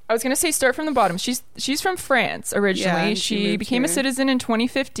interest. I was gonna say start from the bottom. She's from France originally. Yeah, and she she moved became a here. citizen in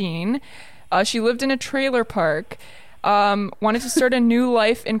 2015. She lived in a trailer park. Wanted to start a new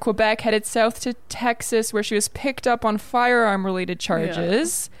life in Quebec. Headed south to Texas, where she was picked up on firearm-related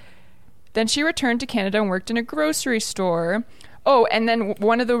charges. Then she returned to Canada and worked in a grocery store. Oh, and then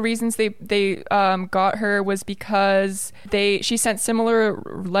one of the reasons they got her was because she sent similar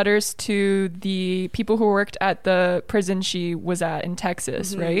letters to the people who worked at the prison she was at in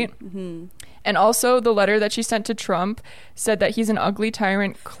Texas, right? Mm-hmm. And also the letter that she sent to Trump said that he's an ugly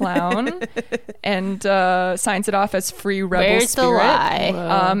tyrant clown and signs it off as free rebel Where's the spirit.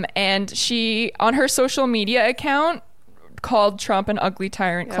 lie? And she, on her social media account, called Trump an ugly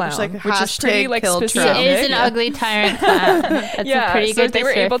tyrant Yeah, clown, which, like, which is pretty hashtag like kill specific. Trump. She is an ugly tyrant clown. That's a pretty so good they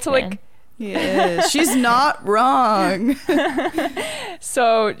were able to like description. Yes, she's not wrong.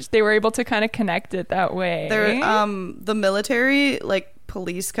 So they were able to kind of connect it that way. There, the military, like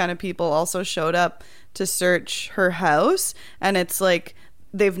police kind of people, also showed up to search her house, and it's like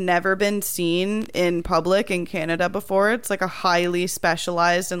they've never been seen in public in Canada before. It's like a highly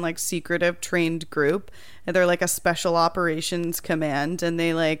specialized and like secretive trained group, and they're like a special operations command, and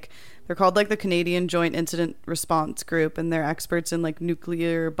they're called like the Canadian Joint Incident Response Group, and they're experts in like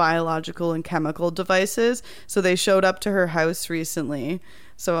nuclear, biological, and chemical devices. So they showed up to her house recently.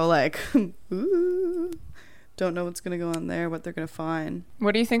 So like, ooh, don't know what's gonna go on there, what they're gonna find.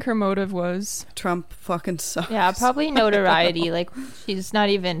 What do you think her motive was? Trump fucking sucks. Yeah, probably notoriety. Like she's not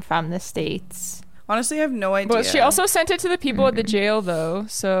even from the States. Honestly, I have no idea. Well, she also sent it to the people at the jail, though.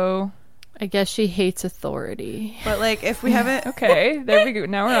 So I guess she hates authority. But like, if we haven't, okay, there we go.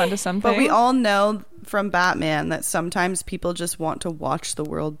 Now we're on to something. but we all know from Batman that sometimes people just want to watch the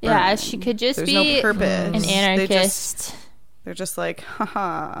world burn. Yeah, she could just There's be no purpose. an They anarchist. They're just like,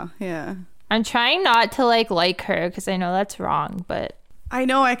 haha, yeah. I'm trying not to like her because I know that's wrong, but I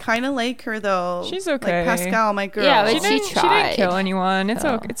know. I kind of like her though. She's okay. Like Pascal, my girl. Yeah, but she didn't, she tried. didn't kill anyone. It's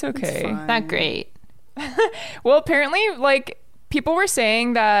No, it's okay. fine. not great. Well, apparently, like people were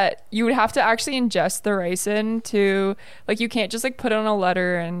saying that you would have to actually ingest the ricin to, like, you can't just like put it on a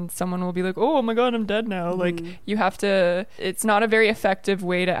letter and someone will be like, oh my god, I'm dead now. Like you have to. It's not a very effective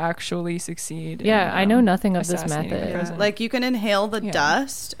way to actually succeed. Yeah, in, I know nothing of this assassinating the method. president. Like you can inhale the Yeah.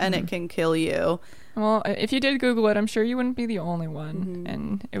 dust and it can kill you. Well, if you did Google it, I'm sure you wouldn't be the only one,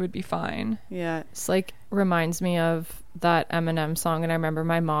 and it would be fine. Yeah. It's like reminds me of that Eminem song, and I remember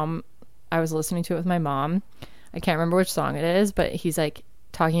I was listening to it with my mom. I can't remember which song it is, but he's like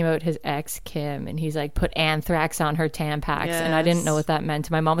talking about his ex Kim, and he's like put anthrax on her Tampax, and I didn't know what that meant.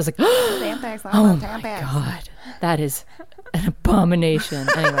 And my mom was like, "Oh my god, that is an abomination."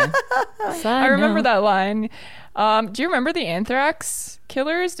 Anyway, I remember that line. Do you remember the anthrax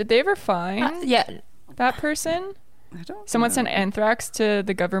killers? Did they ever find Yeah, that person? Someone sent anthrax to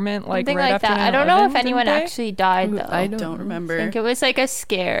the government, like Something right like after that. I don't know 9/11, if anyone didn't they? actually died, though. I Don't remember. I think it was like a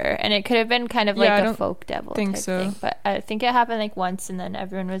scare, and it could have been kind of Yeah, I like a don't folk devil think type so. thing. But I think it happened like once, and then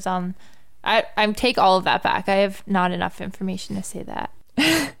everyone was on. I take all of that back. I have not enough information to say that.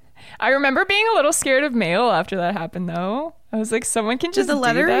 I remember being a little scared of mail after that happened, though. I was like, someone can Did just the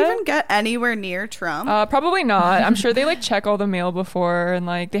letter do that? even get anywhere near Trump? Probably not. I'm sure they like check all the mail before, and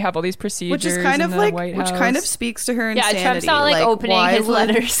like they have all these procedures. Which is kind in of the like, White which House. kind of speaks to her Yeah, insanity. Trump's not like opening why his would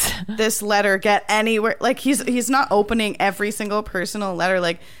letters. This letter get anywhere? Like he's not opening every single personal letter.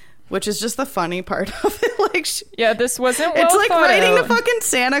 Like, which is just the funny part of it. Like, Yeah, this wasn't well it's like thought writing out. to fucking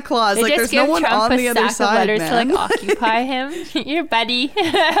Santa Claus. They Like, just there's no give one Trump on a the other stack side, of letters man. to like occupy him. Your buddy.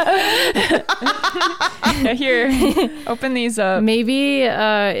 Yeah, here, open these up. Maybe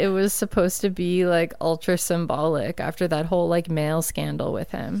it was supposed to be like ultra symbolic after that whole like mail scandal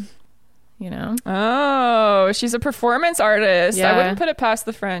with him. You know? Oh, she's a performance artist. I Yeah. wouldn't put it past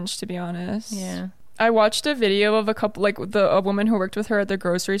the French, to be honest. Yeah. I watched a video of a couple, like a woman who worked with her at the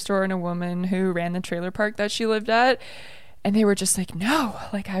grocery store and a woman who ran the trailer park that she lived at, and they were just like, no,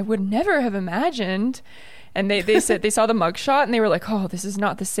 like I would never have imagined. And they said they saw the mugshot and they were like, oh, this is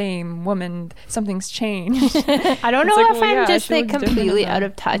not the same woman. Something's changed. I don't know It's like, if well, I'm yeah, just she like looks different completely in out the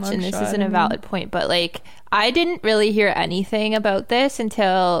of touch, and this mugshot. isn't a valid point, but like I didn't really hear anything about this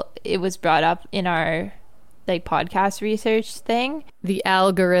until it was brought up in our like podcast research thing. The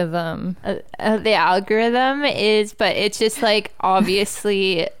algorithm. The algorithm is, but it's just like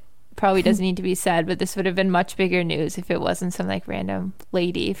obviously probably doesn't need to be said, but this would have been much bigger news if it wasn't some like random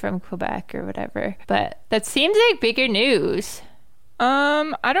lady from Quebec or whatever. But that seems like bigger news.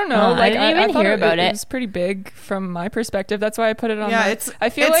 I don't know. I Like didn't even thought hear about It it. was pretty big from my perspective. That's why I put it on. Yeah, I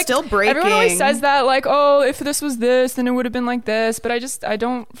feel it's like still everyone always breaking. says that, like, oh, if this was this, then it would have been like this. But I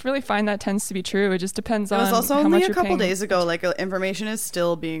don't really find that tends to be true. It just depends It on. was also how only much a you're couple paying. days ago. Like, information is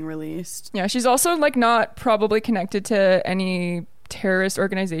still being released. Yeah, she's also like not probably connected to any terrorist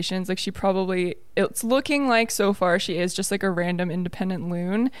organizations. Like it's looking like so far she is just like a random independent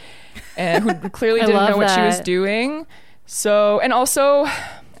loon, and who clearly I didn't love know what she was that. doing. So, and also,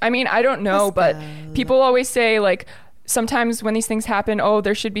 I mean, I don't know, but people always say like sometimes when these things happen, oh,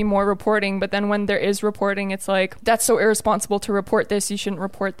 there should be more reporting. But then when there is reporting, it's like, that's so irresponsible to report this. You shouldn't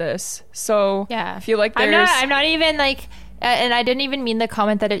report this. So Yeah, I feel like there's... I'm not even like, and I didn't even mean the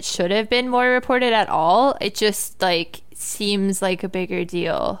comment that it should have been more reported at all. It just like seems like a bigger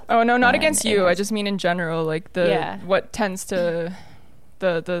deal. Oh, no, not than against it you. I is. just mean in general, like Yeah. what tends to...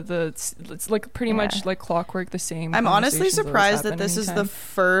 it's like pretty much like clockwork the same. I'm honestly conversations always surprised that happen this is the anytime.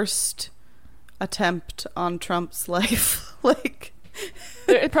 first attempt on Trump's life. Like,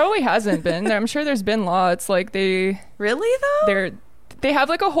 It probably hasn't been. I'm sure there's been lots. Like really though? they have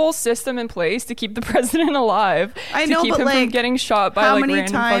like a whole system in place to keep the president alive. I to know, keep but him from like, getting shot by how like many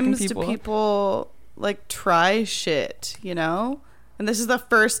random fucking times people. do people like try shit? You know. And this is the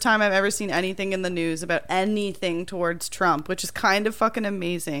first time I've ever seen anything in the news about anything towards Trump, which is kind of fucking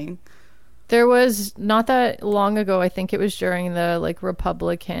amazing. There was not that long ago, I think it was during the like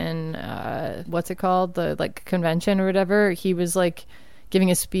Republican what's it called, the like convention or whatever, he was like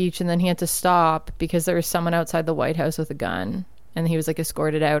giving a speech and then he had to stop because there was someone outside the White House with a gun and he was like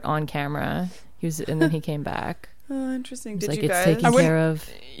escorted out on camera. And then he came back. Oh, interesting. It's Did like you it's guys? taken care of.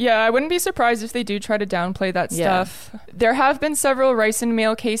 Yeah, I wouldn't be surprised if they do try to downplay that Yeah. stuff. There have been several ricin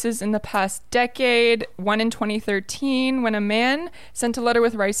mail cases in the past decade. One in 2013, when a man sent a letter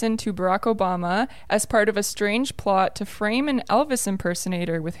with ricin to Barack Obama as part of a strange plot to frame an Elvis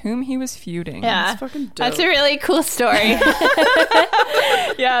impersonator with whom he was feuding. Yeah, That's fucking dope. that's a really cool story.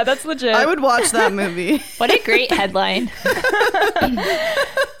 Yeah, that's legit. I would watch that movie. What a great headline.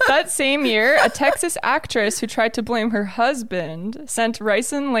 That same year, a Texas actress who tried to blame her husband sent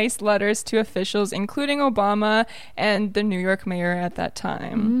ricin-laced letters to officials, including Obama and the New York mayor at that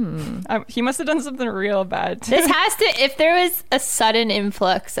time. He must have done something real bad. This has to, if there was a sudden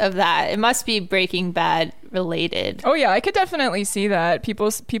influx of that, it must be Breaking Bad related. Oh yeah, I could definitely see that.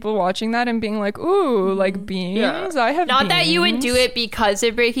 People watching that and being like, "Ooh, like beans? Yeah. I have Not that you would beans." do it because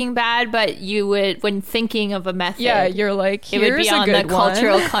of Breaking Bad, but you would, when thinking of a method. Yeah, you're like, it here's would be a on the good one.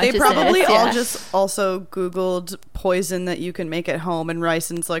 cultural They consciousness. probably all yeah. just also Googled poison that you can make at home, and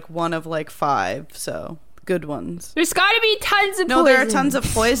ricin's like one of like 5, so good ones. There's got to be tons of No, there are poison. tons of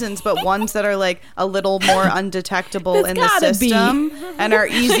poisons, but ones that are like a little more undetectable There's in the gotta be. system and are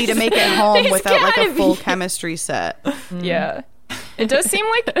easy to make at home There's without like a gotta full be. chemistry set. Yeah. It does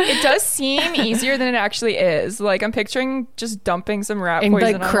seem easier than it actually is. Like I'm picturing just dumping some rat And,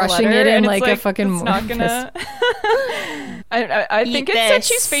 poison like, on a crushing letter, it in, and like, it's a fucking it's not gonna. I think it said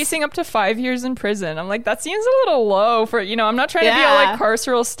she's facing up to 5 years in prison. I'm like, that seems a little low for, I'm not trying to be a like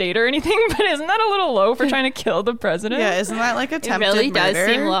carceral state or anything, but isn't that a little low for trying to kill the president? Yeah, isn't that like attempted It really murder? does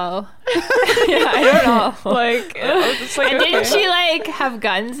seem low. Yeah, I don't know. Like, it's like, And didn't she like have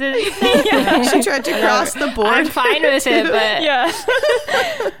guns and Yeah, she tried to cross the board. I'm fine with it, but yeah.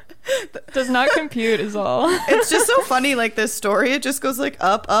 Does not compute is all. It's just so funny, like this story, it just goes like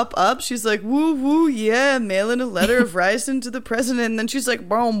up, up, up. She's like, woo, woo, yeah, mailing a letter of rising to the president. And then she's like,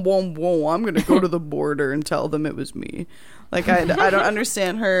 boom, boom, boom, I'm going to go to the border and tell them it was me. Like, I don't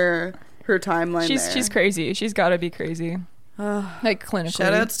understand her timeline there. She's crazy. She's got to be crazy. Like clinically.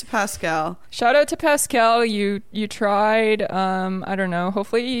 Shout outs to Pascal. Shout out to Pascal. You tried. I don't know.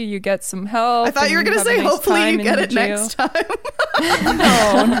 Hopefully you get some help. I thought you were going to say, hopefully you get it next time.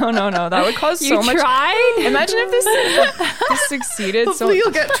 No. That would cause so much. Tried? Imagine if this succeeded. Hopefully you'll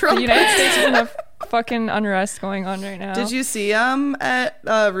get Trump. The United States has enough fucking unrest going on right now. Did you see at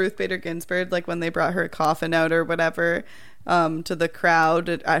Ruth Bader Ginsburg, like when they brought her coffin out or whatever, to the crowd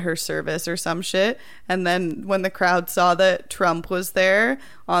at her service or some shit, and then when the crowd saw that Trump was there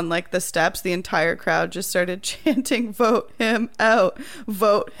on like the steps, the entire crowd just started chanting, vote him out,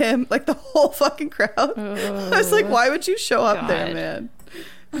 vote him, like the whole fucking crowd. I was like, why would you show up there,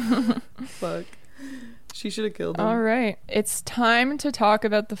 man? Fuck, she should have killed him. All right, it's time to talk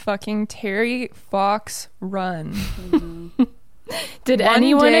about the fucking Terry Fox run. Did One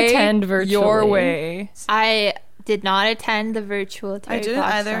anyone day, attend virtually? your way? I did not attend the virtual Terry I didn't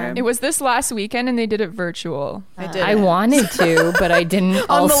Fox either. run. It was this last weekend and they did it virtual. I did. I wanted to, but I didn't.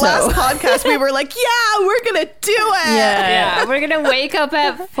 On also, the last podcast, we were like, yeah, we're gonna do it. Yeah, we're gonna wake up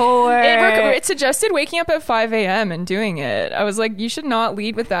at 4. It suggested waking up at 5 a.m. and doing it. I was like, you should not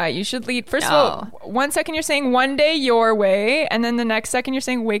lead with that. You should lead. First of all, 1 second you're saying one day your way, and then the next second you're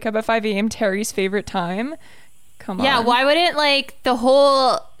saying wake up at 5 a.m. Terry's favorite time. Come on. Yeah, why wouldn't like the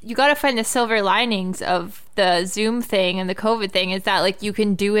whole? You got to find the silver linings of the Zoom thing and the COVID thing. Is that like you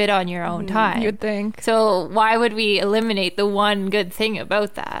can do it on your own time? You'd think. So why would we eliminate the one good thing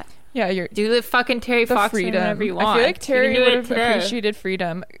about that? Yeah, you're. Do the fucking Terry The Fox freedom. thing whenever you want. I feel like You Terry can do would it have today. appreciated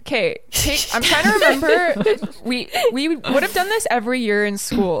freedom. Okay, I'm trying to remember. we would have done this every year in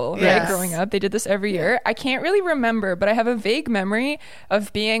school, right? Yes. Growing up, they did this every year. I can't really remember, but I have a vague memory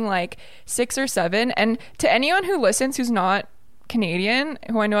of being like 6 or 7. And to anyone who listens who's not Canadian,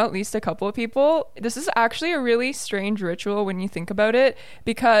 who I know at least a couple of people, this is actually a really strange ritual when you think about it,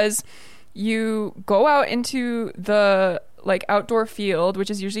 because you go out into the like outdoor field, which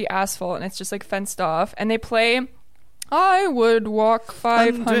is usually asphalt and it's just like fenced off, and they play I would walk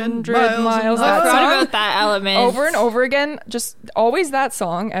 500 miles, I that forgot song about that element over and over again, just always that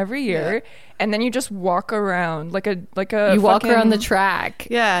song every year. And then you just walk around like a you walk fucking- around the track.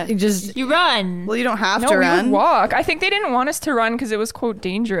 Yeah. You just You run. Well, you don't have No, to we run. would walk. I think they didn't want us to run because it was quote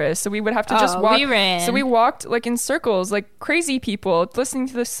dangerous. So we would have to just walk. we ran. So we walked like in circles, like crazy people listening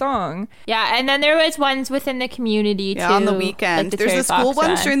to this song. Yeah, and then there was ones within the community Yeah, too. on the like weekend. the There's Terry the school Fox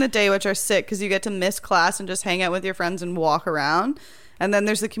ones run. during the day, which are sick because you get to miss class and just hang out with your friends and walk around. And then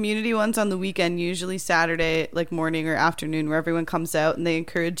there's the community ones on the weekend, usually Saturday, like morning or afternoon, where everyone comes out and they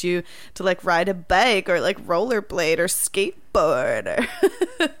encourage you to like ride a bike or like rollerblade or skateboard.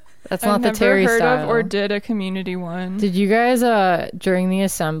 that's I've not the never Terry heard style. of or did a community one. Did you guys during the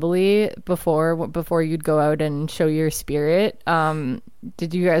assembly before you'd go out and show your spirit?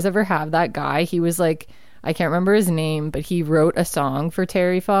 Did you guys ever have that guy? He was like, I can't remember his name, but he wrote a song for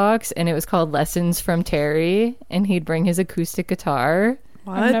Terry Fox and it was called Lessons from Terry, and he'd bring his acoustic guitar.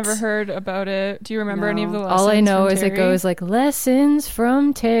 I've never heard about it. Do you remember any of the lessons? All I know from is it Terry? goes like Lessons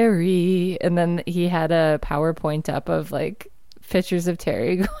from Terry, and then he had a PowerPoint up of like pictures of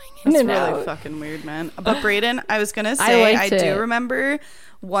Terry going in It's and really out. fucking weird, man. But Brayden, I was gonna I say, I liked do it. remember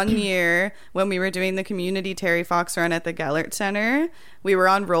one year when we were doing the community Terry Fox run at the Gellert Center. We were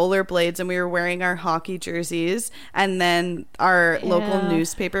on rollerblades and we were wearing our hockey jerseys, and then our local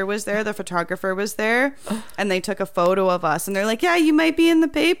newspaper was there, the photographer was there, and they took a photo of us and they're like, yeah, you might be in the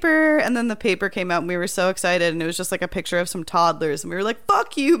paper. And then the paper came out and we were so excited, and it was just like a picture of some toddlers, and we were like,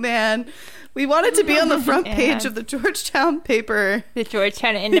 fuck you, man. We wanted to be on the front page of the Georgetown paper. The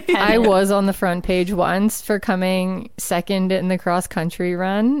Georgetown Independent. I was on the front page once for coming second in the cross country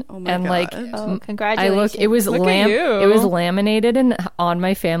run, Oh my and like God. Oh, I congratulations. look, it was Look at you. it was laminated and on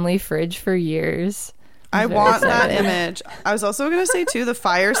my family fridge for years. I want that image. I was also going to say too, the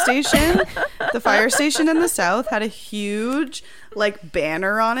fire station in the South had a huge like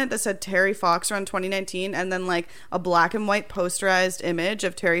banner on it that said Terry Fox Run 2019, and then like a black and white posterized image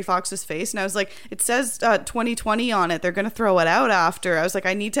of Terry Fox's face. And I was like, it says 2020 on it. They're going to throw it out after. I was like,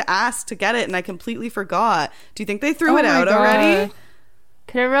 I need to ask to get it, and I completely forgot. Do you think they threw it out already?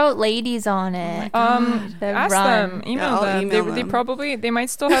 Could have wrote ladies on it. Ask them, email them. They probably, they might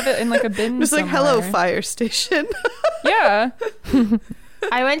still have it in like a bin. Just like, hello, fire station. Yeah.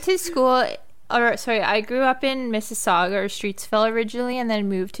 I went to school, I grew up in Mississauga or Streetsville originally, and then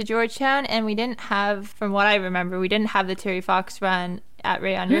moved to Georgetown, and we didn't have, from what I remember, we didn't have the Terry Fox Run at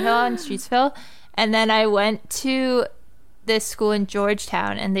Ray Underhill in Streetsville. And then I went to this school in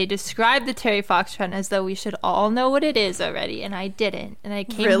Georgetown, and they described the Terry Fox Run as though we should all know what it is already, and I didn't. And I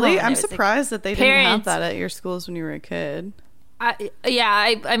came really home, I'm surprised that they didn't have that at your schools when you were a kid. I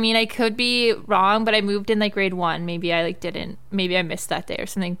mean, I could be wrong, but I moved in like grade 1. Maybe I maybe I missed that day or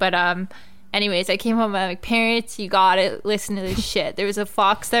something. But anyways, I came home, I'm like, parents, you gotta listen to this shit. There was a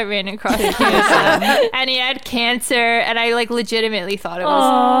fox that ran across the campus, and he had cancer, and I like legitimately thought it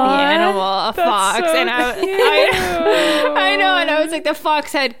was the animal, a fox. So and I know, and I was like, the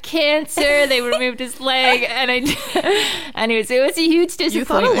fox had cancer, they removed his leg, and anyways, it was a huge disappointment. You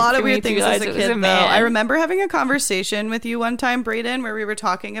thought a lot of weird things as a kid, though. Man. I remember having a conversation with you one time, Brayden, where we were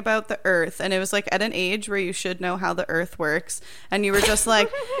talking about the earth, and it was like at an age where you should know how the earth works, and you were just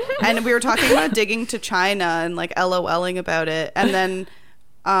like, and we were talking about digging to China and like LOLing about it, and then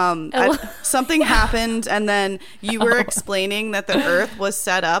something happened, and then you were explaining that the earth was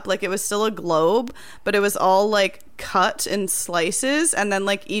set up like it was still a globe, but it was all like cut in slices, and then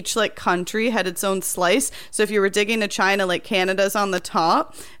like each like country had its own slice. So if you were digging to China, like Canada's on the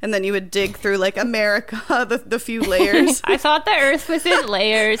top, and then you would dig through like America, the few layers. I thought the earth was in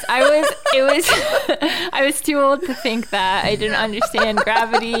layers. I was too old to think that. I didn't understand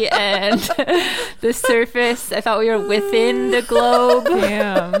gravity and the surface. I thought we were within the globe.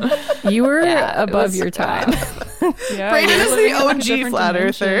 Damn. You were above your time. Yeah, Brayden is the OG flat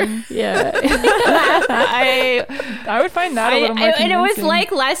earther. Yeah. I would find that a little more and it was convincing.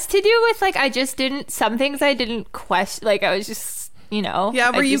 like less to do with like, I just didn't, some things I didn't question, like I was just, you know,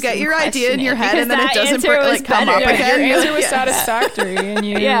 Yeah, where I you just get didn't your idea question in your head, because and then it that doesn't answer was like come up better. again. Your answer was Yeah. satisfactory, and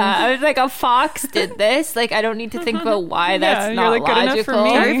you I was like, a fox did this, like I don't need to think about why that's you're not like, good enough for logical.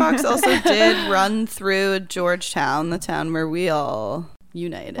 me. Terry Fox also did run through Georgetown, the town where we all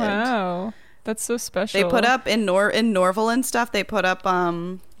united. Wow, that's so special. They put up in Norval and stuff. They put up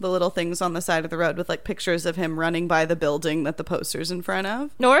the little things on the side of the road with like pictures of him running by the building that the poster's in front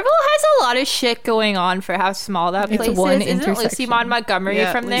of. Norval has a lot of shit going on for how small that place one is. Isn't Lucy intersection. Maud Montgomery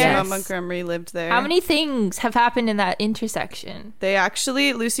from Lucy there? Maud Montgomery lived there. How many things have happened in that intersection? They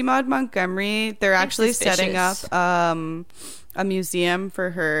actually, Lucy Maud Montgomery, they're actually setting up a museum for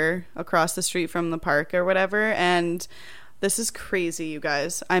her across the street from the park or whatever. And this is crazy, you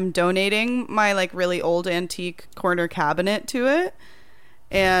guys. I'm donating my like really old antique corner cabinet to it.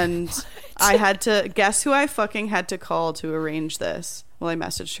 And I had to guess who I fucking had to call to arrange this. Well, I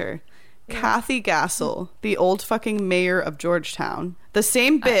messaged her. Kathy Gassel, the old fucking mayor of Georgetown. The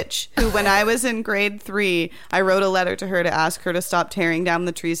same bitch who, when I was in grade 3, I wrote a letter to her to ask her to stop tearing down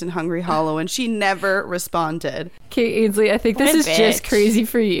the trees in Hungry Hollow, and she never responded. Kate Ainsley, I think this What a is just bitch. crazy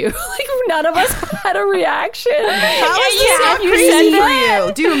for you. Like, none of us had a reaction. How is this not you crazy said for that.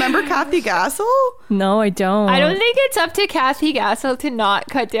 you? Do you remember Kathy Gassel? No, I don't. I don't think it's up to Kathy Gassel to not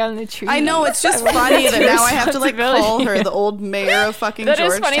cut down the trees. I know, it's just funny that now I have to like call responsibility. her the old mayor of fucking That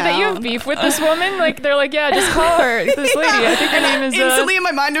Georgetown. is funny that you have beef with this woman. Like they're like, yeah, just call her. This lady. I think her name is Instantly in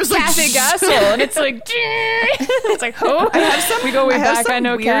my mind, it was like Kathy Gassel, and it's like, it's like, who? I have some. We go way I have back. some I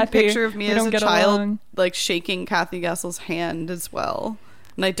know weird Kathy. picture of me We as don't a get child, along. like shaking Kathy Gassel's hand as well.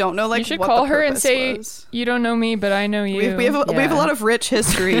 And I don't know, like, You should what call the her and purpose say, was. you don't know me, but I know you. We have a lot of rich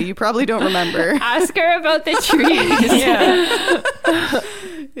history. You probably don't remember. Ask her about the trees.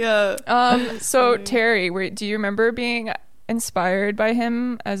 Yeah. So Terry, do you remember being inspired by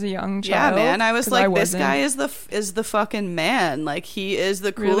him as a young child? Yeah, man. I was 'Cause like, this wasn't. guy is the fucking man. Like, he is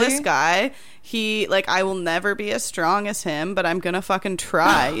the coolest Really? guy. He, like, I will never be as strong as him, but I'm gonna fucking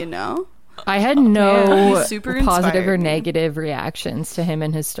try, you know? I had Yeah, no he super positive inspired or me. negative reactions to him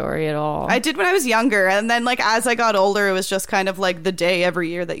and his story at all. I did when I was younger, and then like as I got older, it was just kind of like the day every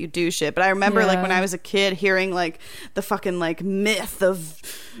year that you do shit. But I remember like Yeah. when I was a kid hearing like the fucking like myth of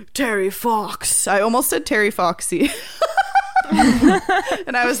Terry Fox. I almost said Terry Foxy.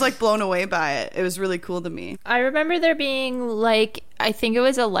 And I was like blown away by it. It was really cool to me. I remember there being like, I think it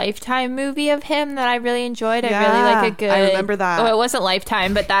was a Lifetime movie of him that I really enjoyed. I really like a good. I remember that. Oh, it wasn't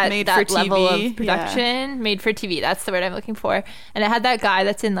Lifetime, but that Made that for level TV, of production, made for TV. That's the word I'm looking for. And it had that guy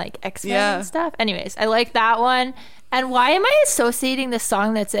that's in like X-Men and stuff. Anyways, I like that one. And why am I associating the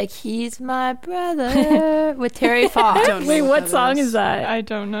song that's like "He's My Brother" with Terry Fox? Wait, what song is that? I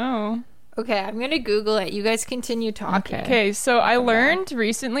don't know. Okay, I'm gonna Google it. You guys continue talking. Okay, so I learned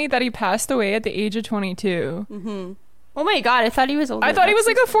recently that he passed away at the age of 22. Oh my god, I thought he was older. I thought he was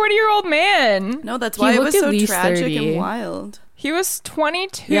like a 40-year-old man. No, that's He why it looked was at so least tragic 30. and wild. He was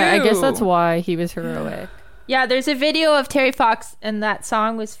 22. Yeah, I guess that's why he was heroic. Yeah, there's a video of Terry Fox, and that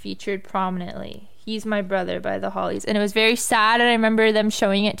song was featured prominently. "He's My Brother" by the Hollies, and it was very sad. And I remember them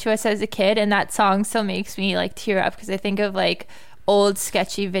showing it to us as a kid, and that song still makes me like tear up because I think of like old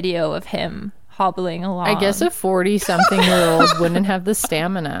sketchy video of him hobbling along. I guess a 40-something-year-old wouldn't have the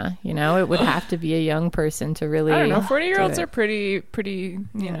stamina. You know, it would have to be a young person to really. I don't know. 40-year-olds do are it. pretty,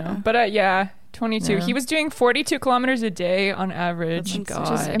 you know. But yeah, 22. Yeah. He was doing 42 kilometers a day on average. Oh my which is God.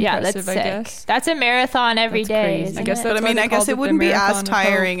 impressive, yeah, that's I sick. guess. That's a marathon every That's day. crazy. Isn't I guess it? that's But I why mean, they I guess called it the wouldn't be as Marathon of Hope.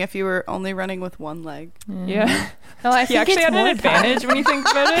 tiring if you were only running with one leg. Yeah. No, I He think actually it's had an more advantage when you think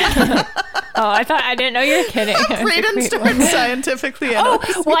about it. Oh, I didn't know you were kidding. Brayden starts scientifically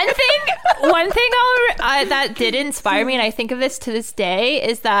analyzing. One thing that did inspire me, and I think of this to this day,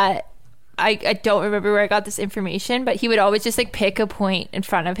 is that I don't remember where I got this information, but he would always just like pick a point in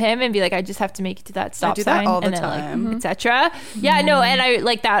front of him and be like, I just have to make it to that stop do that sign all the and then time. like etc. Yeah, no, and I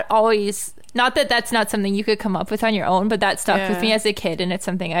like that always. Not that that's not something you could come up with on your own, but that stuck with me as a kid, and it's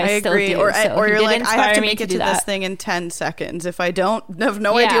something I still agree. do. Or So he you're did like, I have inspire to me make it do to this that. thing in 10 seconds. If I don't, I have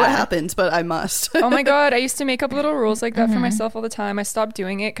no idea what happens, but I must. Oh my god, I used to make up little rules like that for myself all the time. I stopped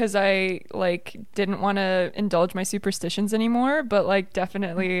doing it because I like didn't want to indulge my superstitions anymore, but like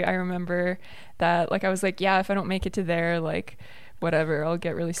definitely I remember that like I was like, yeah, if I don't make it to there, like whatever, I'll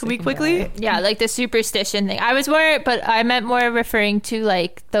get really sick. Can we and quickly? die. Yeah, like the superstition thing. I meant more referring to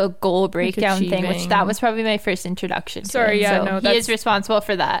like the goal breakdown thing, which achieving. that was probably my first introduction. Sorry, to it. yeah, So no, he that's- is responsible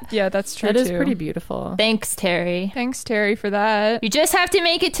for that. Yeah, that's true That is too. pretty beautiful. Thanks, Terry. Thanks, Terry, for that. You just have to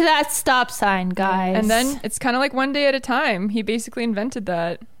make it to that stop sign, guys. And then it's kind of like one day at a time. He basically invented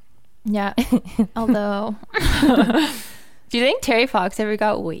that. yeah. Although, do you think Terry Fox ever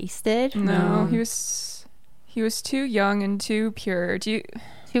got wasted? No, he was too young and too pure. Too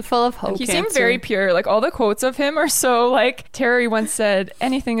full of hope. He seemed very pure. Like all the quotes of him are so like Terry once said,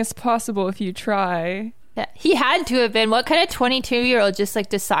 "Anything is possible if you try." Yeah, he had to have been. What kind of 22-year-old just like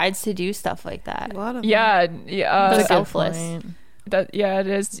decides to do stuff like that? A lot of Yeah, That's a yeah. good selfless. point. It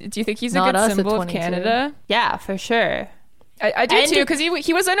is. Do you think he's Not a us good at symbol of 22. Canada? Yeah, for sure. I do And- too, because he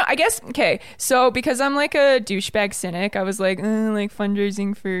was I guess okay. So because I'm like a douchebag cynic, I was like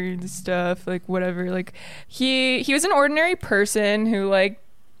fundraising for the stuff, like whatever. Like he was an ordinary person who like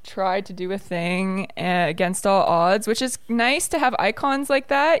tried to do a thing against all odds, which is nice to have icons like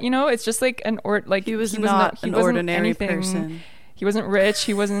that. You know, it's just like he was he not he an wasn't ordinary anything- person. He wasn't rich.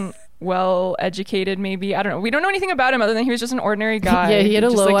 He wasn't well educated. Maybe I don't know. We don't know anything about him other than he was just an ordinary guy. Yeah, he had a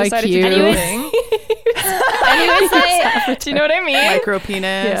just, low decided to IQ. do And he was- anything. And he was like, Do you know what I mean? Micro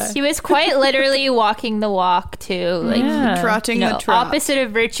penis. he was quite literally walking the walk too. Like, Yeah. Trotting you know, the trot. opposite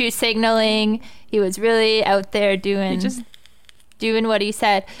of virtue signaling. He was really out there doing doing what he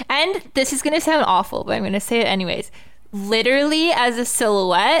said. And this is going to sound awful, but I'm going to say it anyways. Literally as a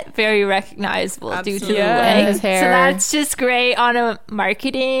silhouette, very recognizable due to the Absolutely. Yeah. leg. His hair. So that's just great on a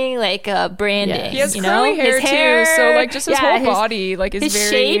marketing, like branding. Yes. He has you curly know? hair, His hair, too, so like just his yeah, whole body like is his very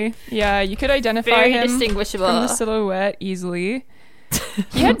shape, yeah. You could identify very him distinguishable. from the silhouette easily.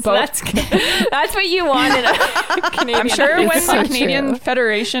 He had So both. that's what you want in a Canadian. I'm sure when It's the so Canadian true.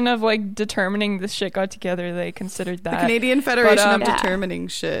 Federation of like determining this shit got together, they considered that. The Canadian Federation But, of yeah. Determining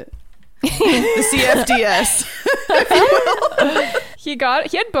Shit. The CFDS. He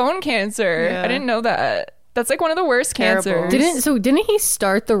had bone cancer. Yeah. I didn't know that. That's like one of the worst Terrible. cancers. Didn't he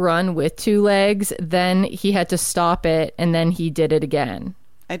start the run with 2 legs? Then he had to stop it, and then he did it again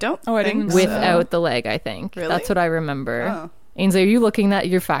I don't Oh, I think didn't so. without the leg. I think Really? that's what I remember. Oh. Ainsley, are you looking that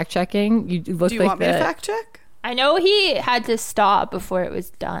you're fact checking? You look Do you like want me to that. fact check? I know he had to stop before it was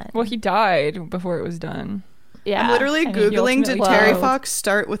done. Well, he died before it was done. Yeah, I'm literally I mean, Googling, did ultimately Terry died. Fox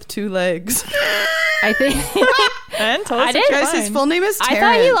start with 2 legs? I think And tell us I what didn't- you Guys, his find. full name is I Terrence.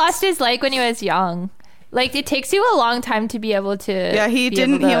 thought he lost his leg when he was young. Like it takes you a long time to be able to. Yeah, he be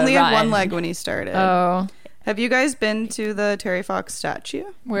didn't. able He to only had run. one leg when he started. oh, Have you guys been to the Terry Fox statue?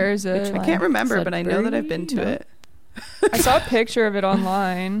 Where is it? I can't remember, Is that but I know that I've been to Bury? No. it. I saw a picture of it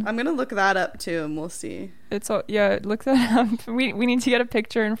online. I'm gonna look that up too, and we'll see. It's all, yeah, look that up. We need to get a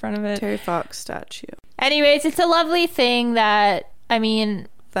picture in front of it. Terry Fox statue. Anyways, it's a lovely thing that, I mean,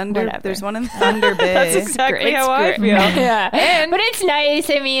 Thunder. whatever. There's one in Thunder Bay. That's exactly how I feel. Yeah. And but it's nice.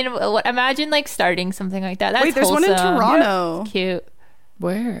 I mean, imagine like starting something like that. That's Wait, there's one in wholesome. Toronto. Cute.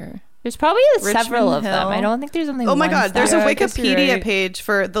 Where? There's probably several of Hill. them. I don't think there's only Oh my one god, there's a Yeah, I guess you're Wikipedia right. page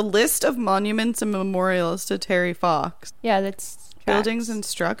for the list of monuments and memorials to Terry Fox. Yeah, that's Buildings facts. and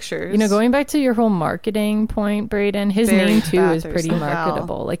structures. You know, going back to your whole marketing point, Braden, his Very name too is Bathurst pretty Val.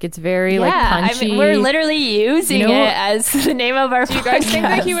 marketable. Like it's very Yeah, like punchy. I mean, we're literally using You know- it as the name of our do you guys think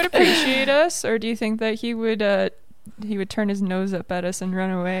that he podcast. would appreciate us, or do you think that he would turn his nose up at us and run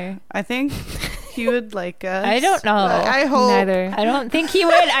away? I think he would like us. I don't know. I hope. Neither. I don't think he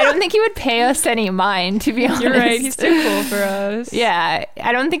would. I don't think he would pay us any mind, to be honest. You're right. He's too cool for us. Yeah,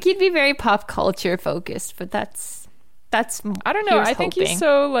 I don't think he'd be very pop culture focused, but that's. I don't know. here's I think hoping. he's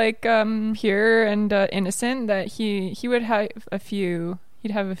so like pure and innocent that he would have a few.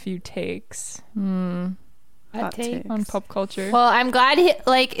 He'd have a few takes Hot Hot take. take. on pop culture. Well, I'm glad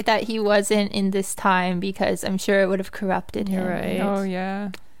that he wasn't in this time because I'm sure it would have corrupted him. You're right. Oh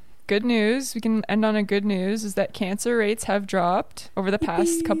yeah. Good news. We can end on a good news is that cancer rates have dropped over the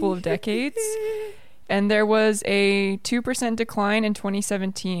past couple of decades. And there was a 2% decline in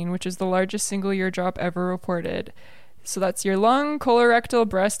 2017, which is the largest single year drop ever reported. So that's your lung, colorectal,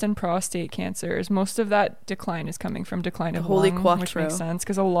 breast, and prostate cancers. Most of that decline is coming from decline of Holy lung, which quattro. makes sense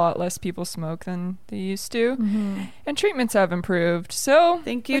because a lot less people smoke than they used to. Mm-hmm. And treatments have improved. So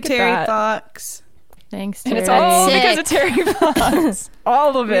Thank you, look at Terry that. Fox. Thanks, And Terry. it's all Sick. because of Terry Fox.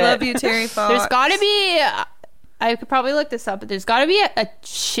 All of We it. love you, Terry Fox. There's got to be. I could probably look this up, but there's got to be a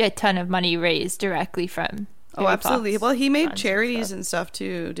shit ton of money raised directly from. Oh, Terry absolutely. Fox Well, he made funds charities stuff. and stuff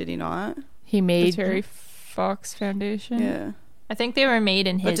too, did he not? He The made Terry Fox Foundation. Yeah. I think they were made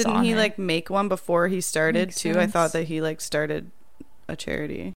in But his didn't he honor. like make one before he started Makes too? I thought sense. that he like started a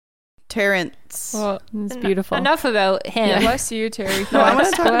charity. Terrence. Well, it's beautiful. Enough about him. bless you, Terry Fox. no, I want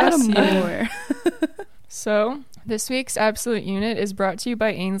to talk about Bless him you. more. So, this week's Absolute Unit is brought to you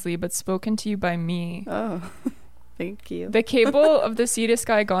by Ainsley, but spoken to you by me. Oh, thank you. The cable of the Sea to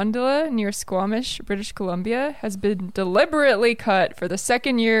Sky gondola near Squamish, British Columbia, has been deliberately cut for the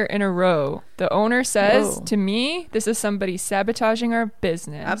second year in a row. The owner says, Whoa. to me, this is somebody sabotaging our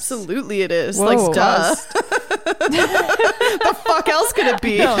business. Absolutely, it is. Whoa. Like, duh. The fuck else could it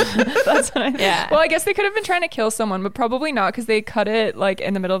be? That's what I Yeah. Well, I guess they could have been trying to kill someone, but probably not because they cut it like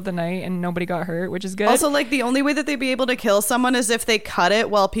in the middle of the night and nobody got hurt, which is good. Also, like, the only way that they'd be able to kill someone is if they cut it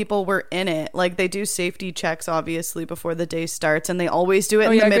while people were in it. Like, they do safety checks, obviously, before the day starts, and they always do it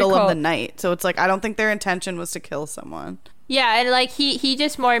in yeah, the good middle of call. the night. So it's like, I don't think their intention was to kill someone. Yeah, and like he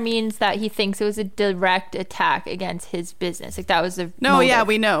just more means that he thinks it was a direct attack against his business. Like that was the No, motive. yeah,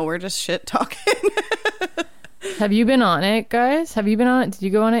 we know. We're just shit talking. Have you been on it, guys? Have you been on it? Did you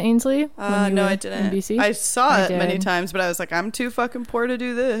go on it, Ainsley? when you No, were I didn't. In BC? I saw I it many did. times, but I was like, I'm too fucking poor to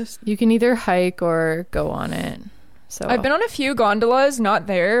do this. You can either hike or go on it. So I've been on a few gondolas, not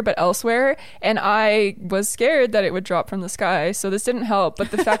there, but elsewhere, and I was scared that it would drop from the sky, so this didn't help.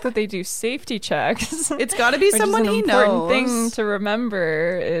 But the fact that they do safety checks, It's got to be which someone is an he important knows. thing to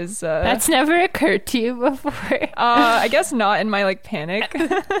remember, is That's never occurred to you before. I guess not in my like panic.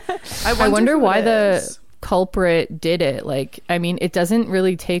 I wonder who why it the is. culprit did it. Like, I mean, it doesn't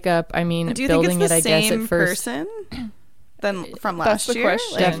really take up. I mean, Do you think it's building the it, I guess, same at first. person than from That's last the year?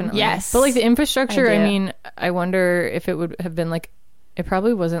 question. Like, Definitely. Yes. But like the infrastructure, I Idea. mean, I wonder if it would have been like, it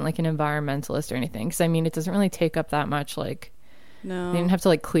probably wasn't like an environmentalist or anything. Because I mean, it doesn't really take up that much. Like, No. they didn't have to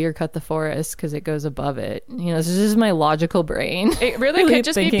like clear cut the forest because it goes above it. You know, this is my logical brain. It really Really could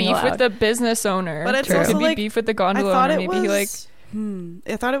just be thinking beef with aloud. the business owner. But it's It also could be like, beef with the I gondola thought owner. it Maybe was he like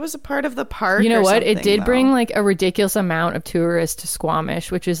I thought it was a part of the park. You know or what? It something, did though. bring like a ridiculous amount of tourists to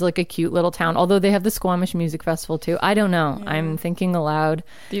Squamish, which is like a cute little town. Although they have the Squamish Music Festival too. I don't know. I'm thinking aloud.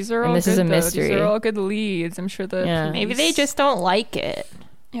 these are And all this good is a though. mystery. These are all good leads. I'm sure the Yeah. Maybe they police- just don't like it.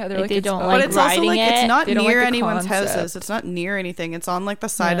 yeah they're like, like they it's don't up. like But it's also riding like it. it's not They don't near like the anyone's concept. houses. It's not near anything. It's on like the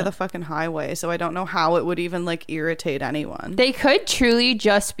side Yeah. of the fucking highway. So I don't know how it would even like irritate anyone. They could truly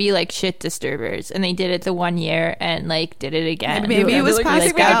just be like shit disturbers, and they did it the 1 year and like did it again. Maybe it was Like, Pascal.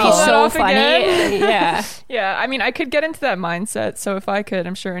 we could That'd be pull that so off funny. again. Yeah. Yeah, I mean, I could get into that mindset. So if I could,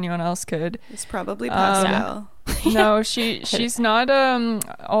 I'm sure anyone else could. It's probably Pascal. No, she's not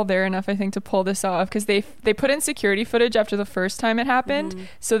all there enough, I think, to pull this off, because they put in security footage after the first time it happened,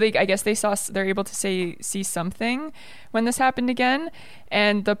 so I guess they're able to see something when this happened again.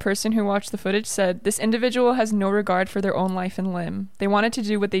 And the person who watched the footage said, "This individual has no regard for their own life and limb. They wanted to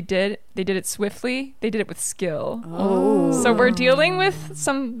do what they did it swiftly, they did it with skill." So we're dealing with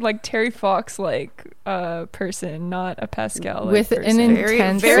some like Terry Fox like person, not a Pascal with person. an Very,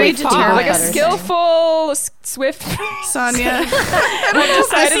 intense, very determined like a person. skillful, swift. Sonia.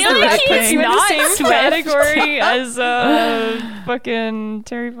 I feel like he's you in the not same swift. category as fucking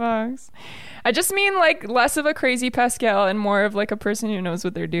Terry Fox. I just mean like less of a crazy Pascal and more of like a person who knows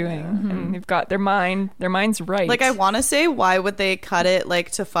what they're doing, and they've got their mind's right. Like, I want to say, why would they cut it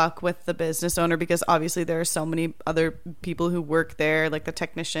like to fuck with the business owner? Because obviously there are so many other people who work there, like the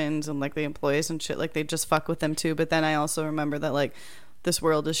technicians and like the employees and shit. Like, they just fuck with them too. But then I also remember that like this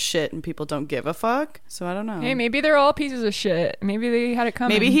world is shit and people don't give a fuck. So I don't know. Hey, maybe they're all pieces of shit. Maybe they had it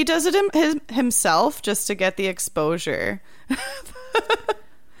coming. Maybe he does it himself just to get the exposure.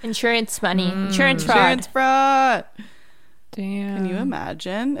 Insurance money. Insurance fraud. Insurance fraud. Damn. Can you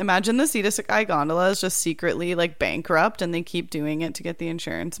imagine? Imagine the Sea to Sky gondola is just secretly like bankrupt and they keep doing it to get the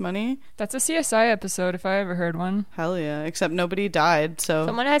insurance money. That's a CSI episode if I ever heard one. Hell yeah. Except nobody died, so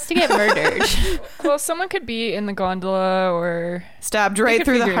Someone has to get murdered. Well, someone could be in the gondola or stabbed right could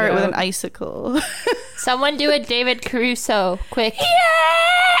through the figure it heart with out. an icicle. Someone do a David Caruso. Quick.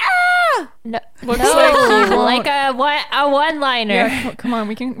 No, Looks no, like he won't. like a one-liner. Yeah, come on,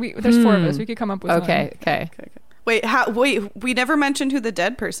 there's four of us. We could come up with Okay. Wait, we never mentioned who the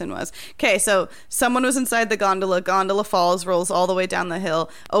dead person was. Okay, so someone was inside the gondola falls, rolls all the way down the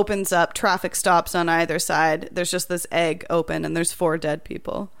hill, opens up, traffic stops on either side. There's just this egg open and there's 4 dead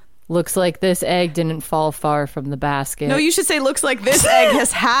people. Looks like this egg didn't fall far from the basket. No, you should say looks like this egg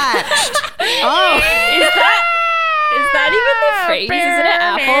has hatched. Is that even the phrase? Is it an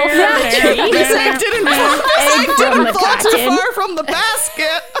apple from the tree? This egg didn't fall, Egg from the fall too cotton. far from the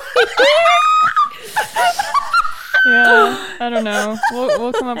basket. Yeah, I don't know.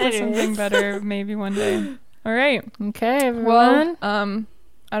 We'll come up with something better maybe one day. All right. Okay, everyone. Well,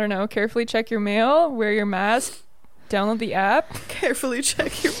 I don't know. Carefully check your mail. Wear your mask. Download the app. Carefully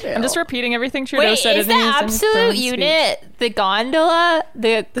check your mail. I'm just repeating everything Trudeau Wait, said. is in his- the in his absolute throne unit speech. the gondola?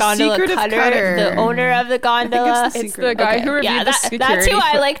 The gondola secretive cutter. the owner of the gondola? it's the It's the guy who reviewed Yeah, the that's security who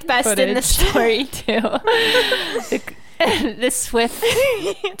I liked best in the footage. story too. The swift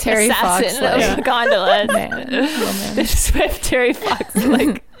Terry Fox. assassin of the gondola. Man. The swift Terry Fox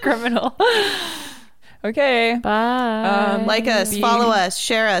like criminal. Okay. Bye. Like us, follow us,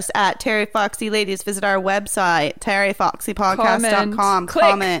 share us at Terry Foxy Ladies. Visit our website, terryfoxypodcast.com. Click.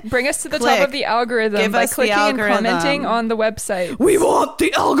 Comment. Bring us to the Click. top of the algorithm Give by us the clicking and algorithm. commenting on the website. We want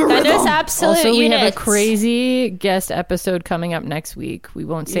the algorithm. That is absolute Also, we have a units. crazy guest episode coming up next week. We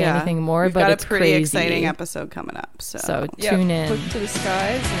won't say anything more, We've but got it's a pretty crazy. exciting episode coming up. So, So tune in. Look to the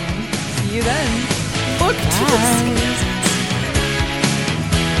skies and see you then. look to the Bye.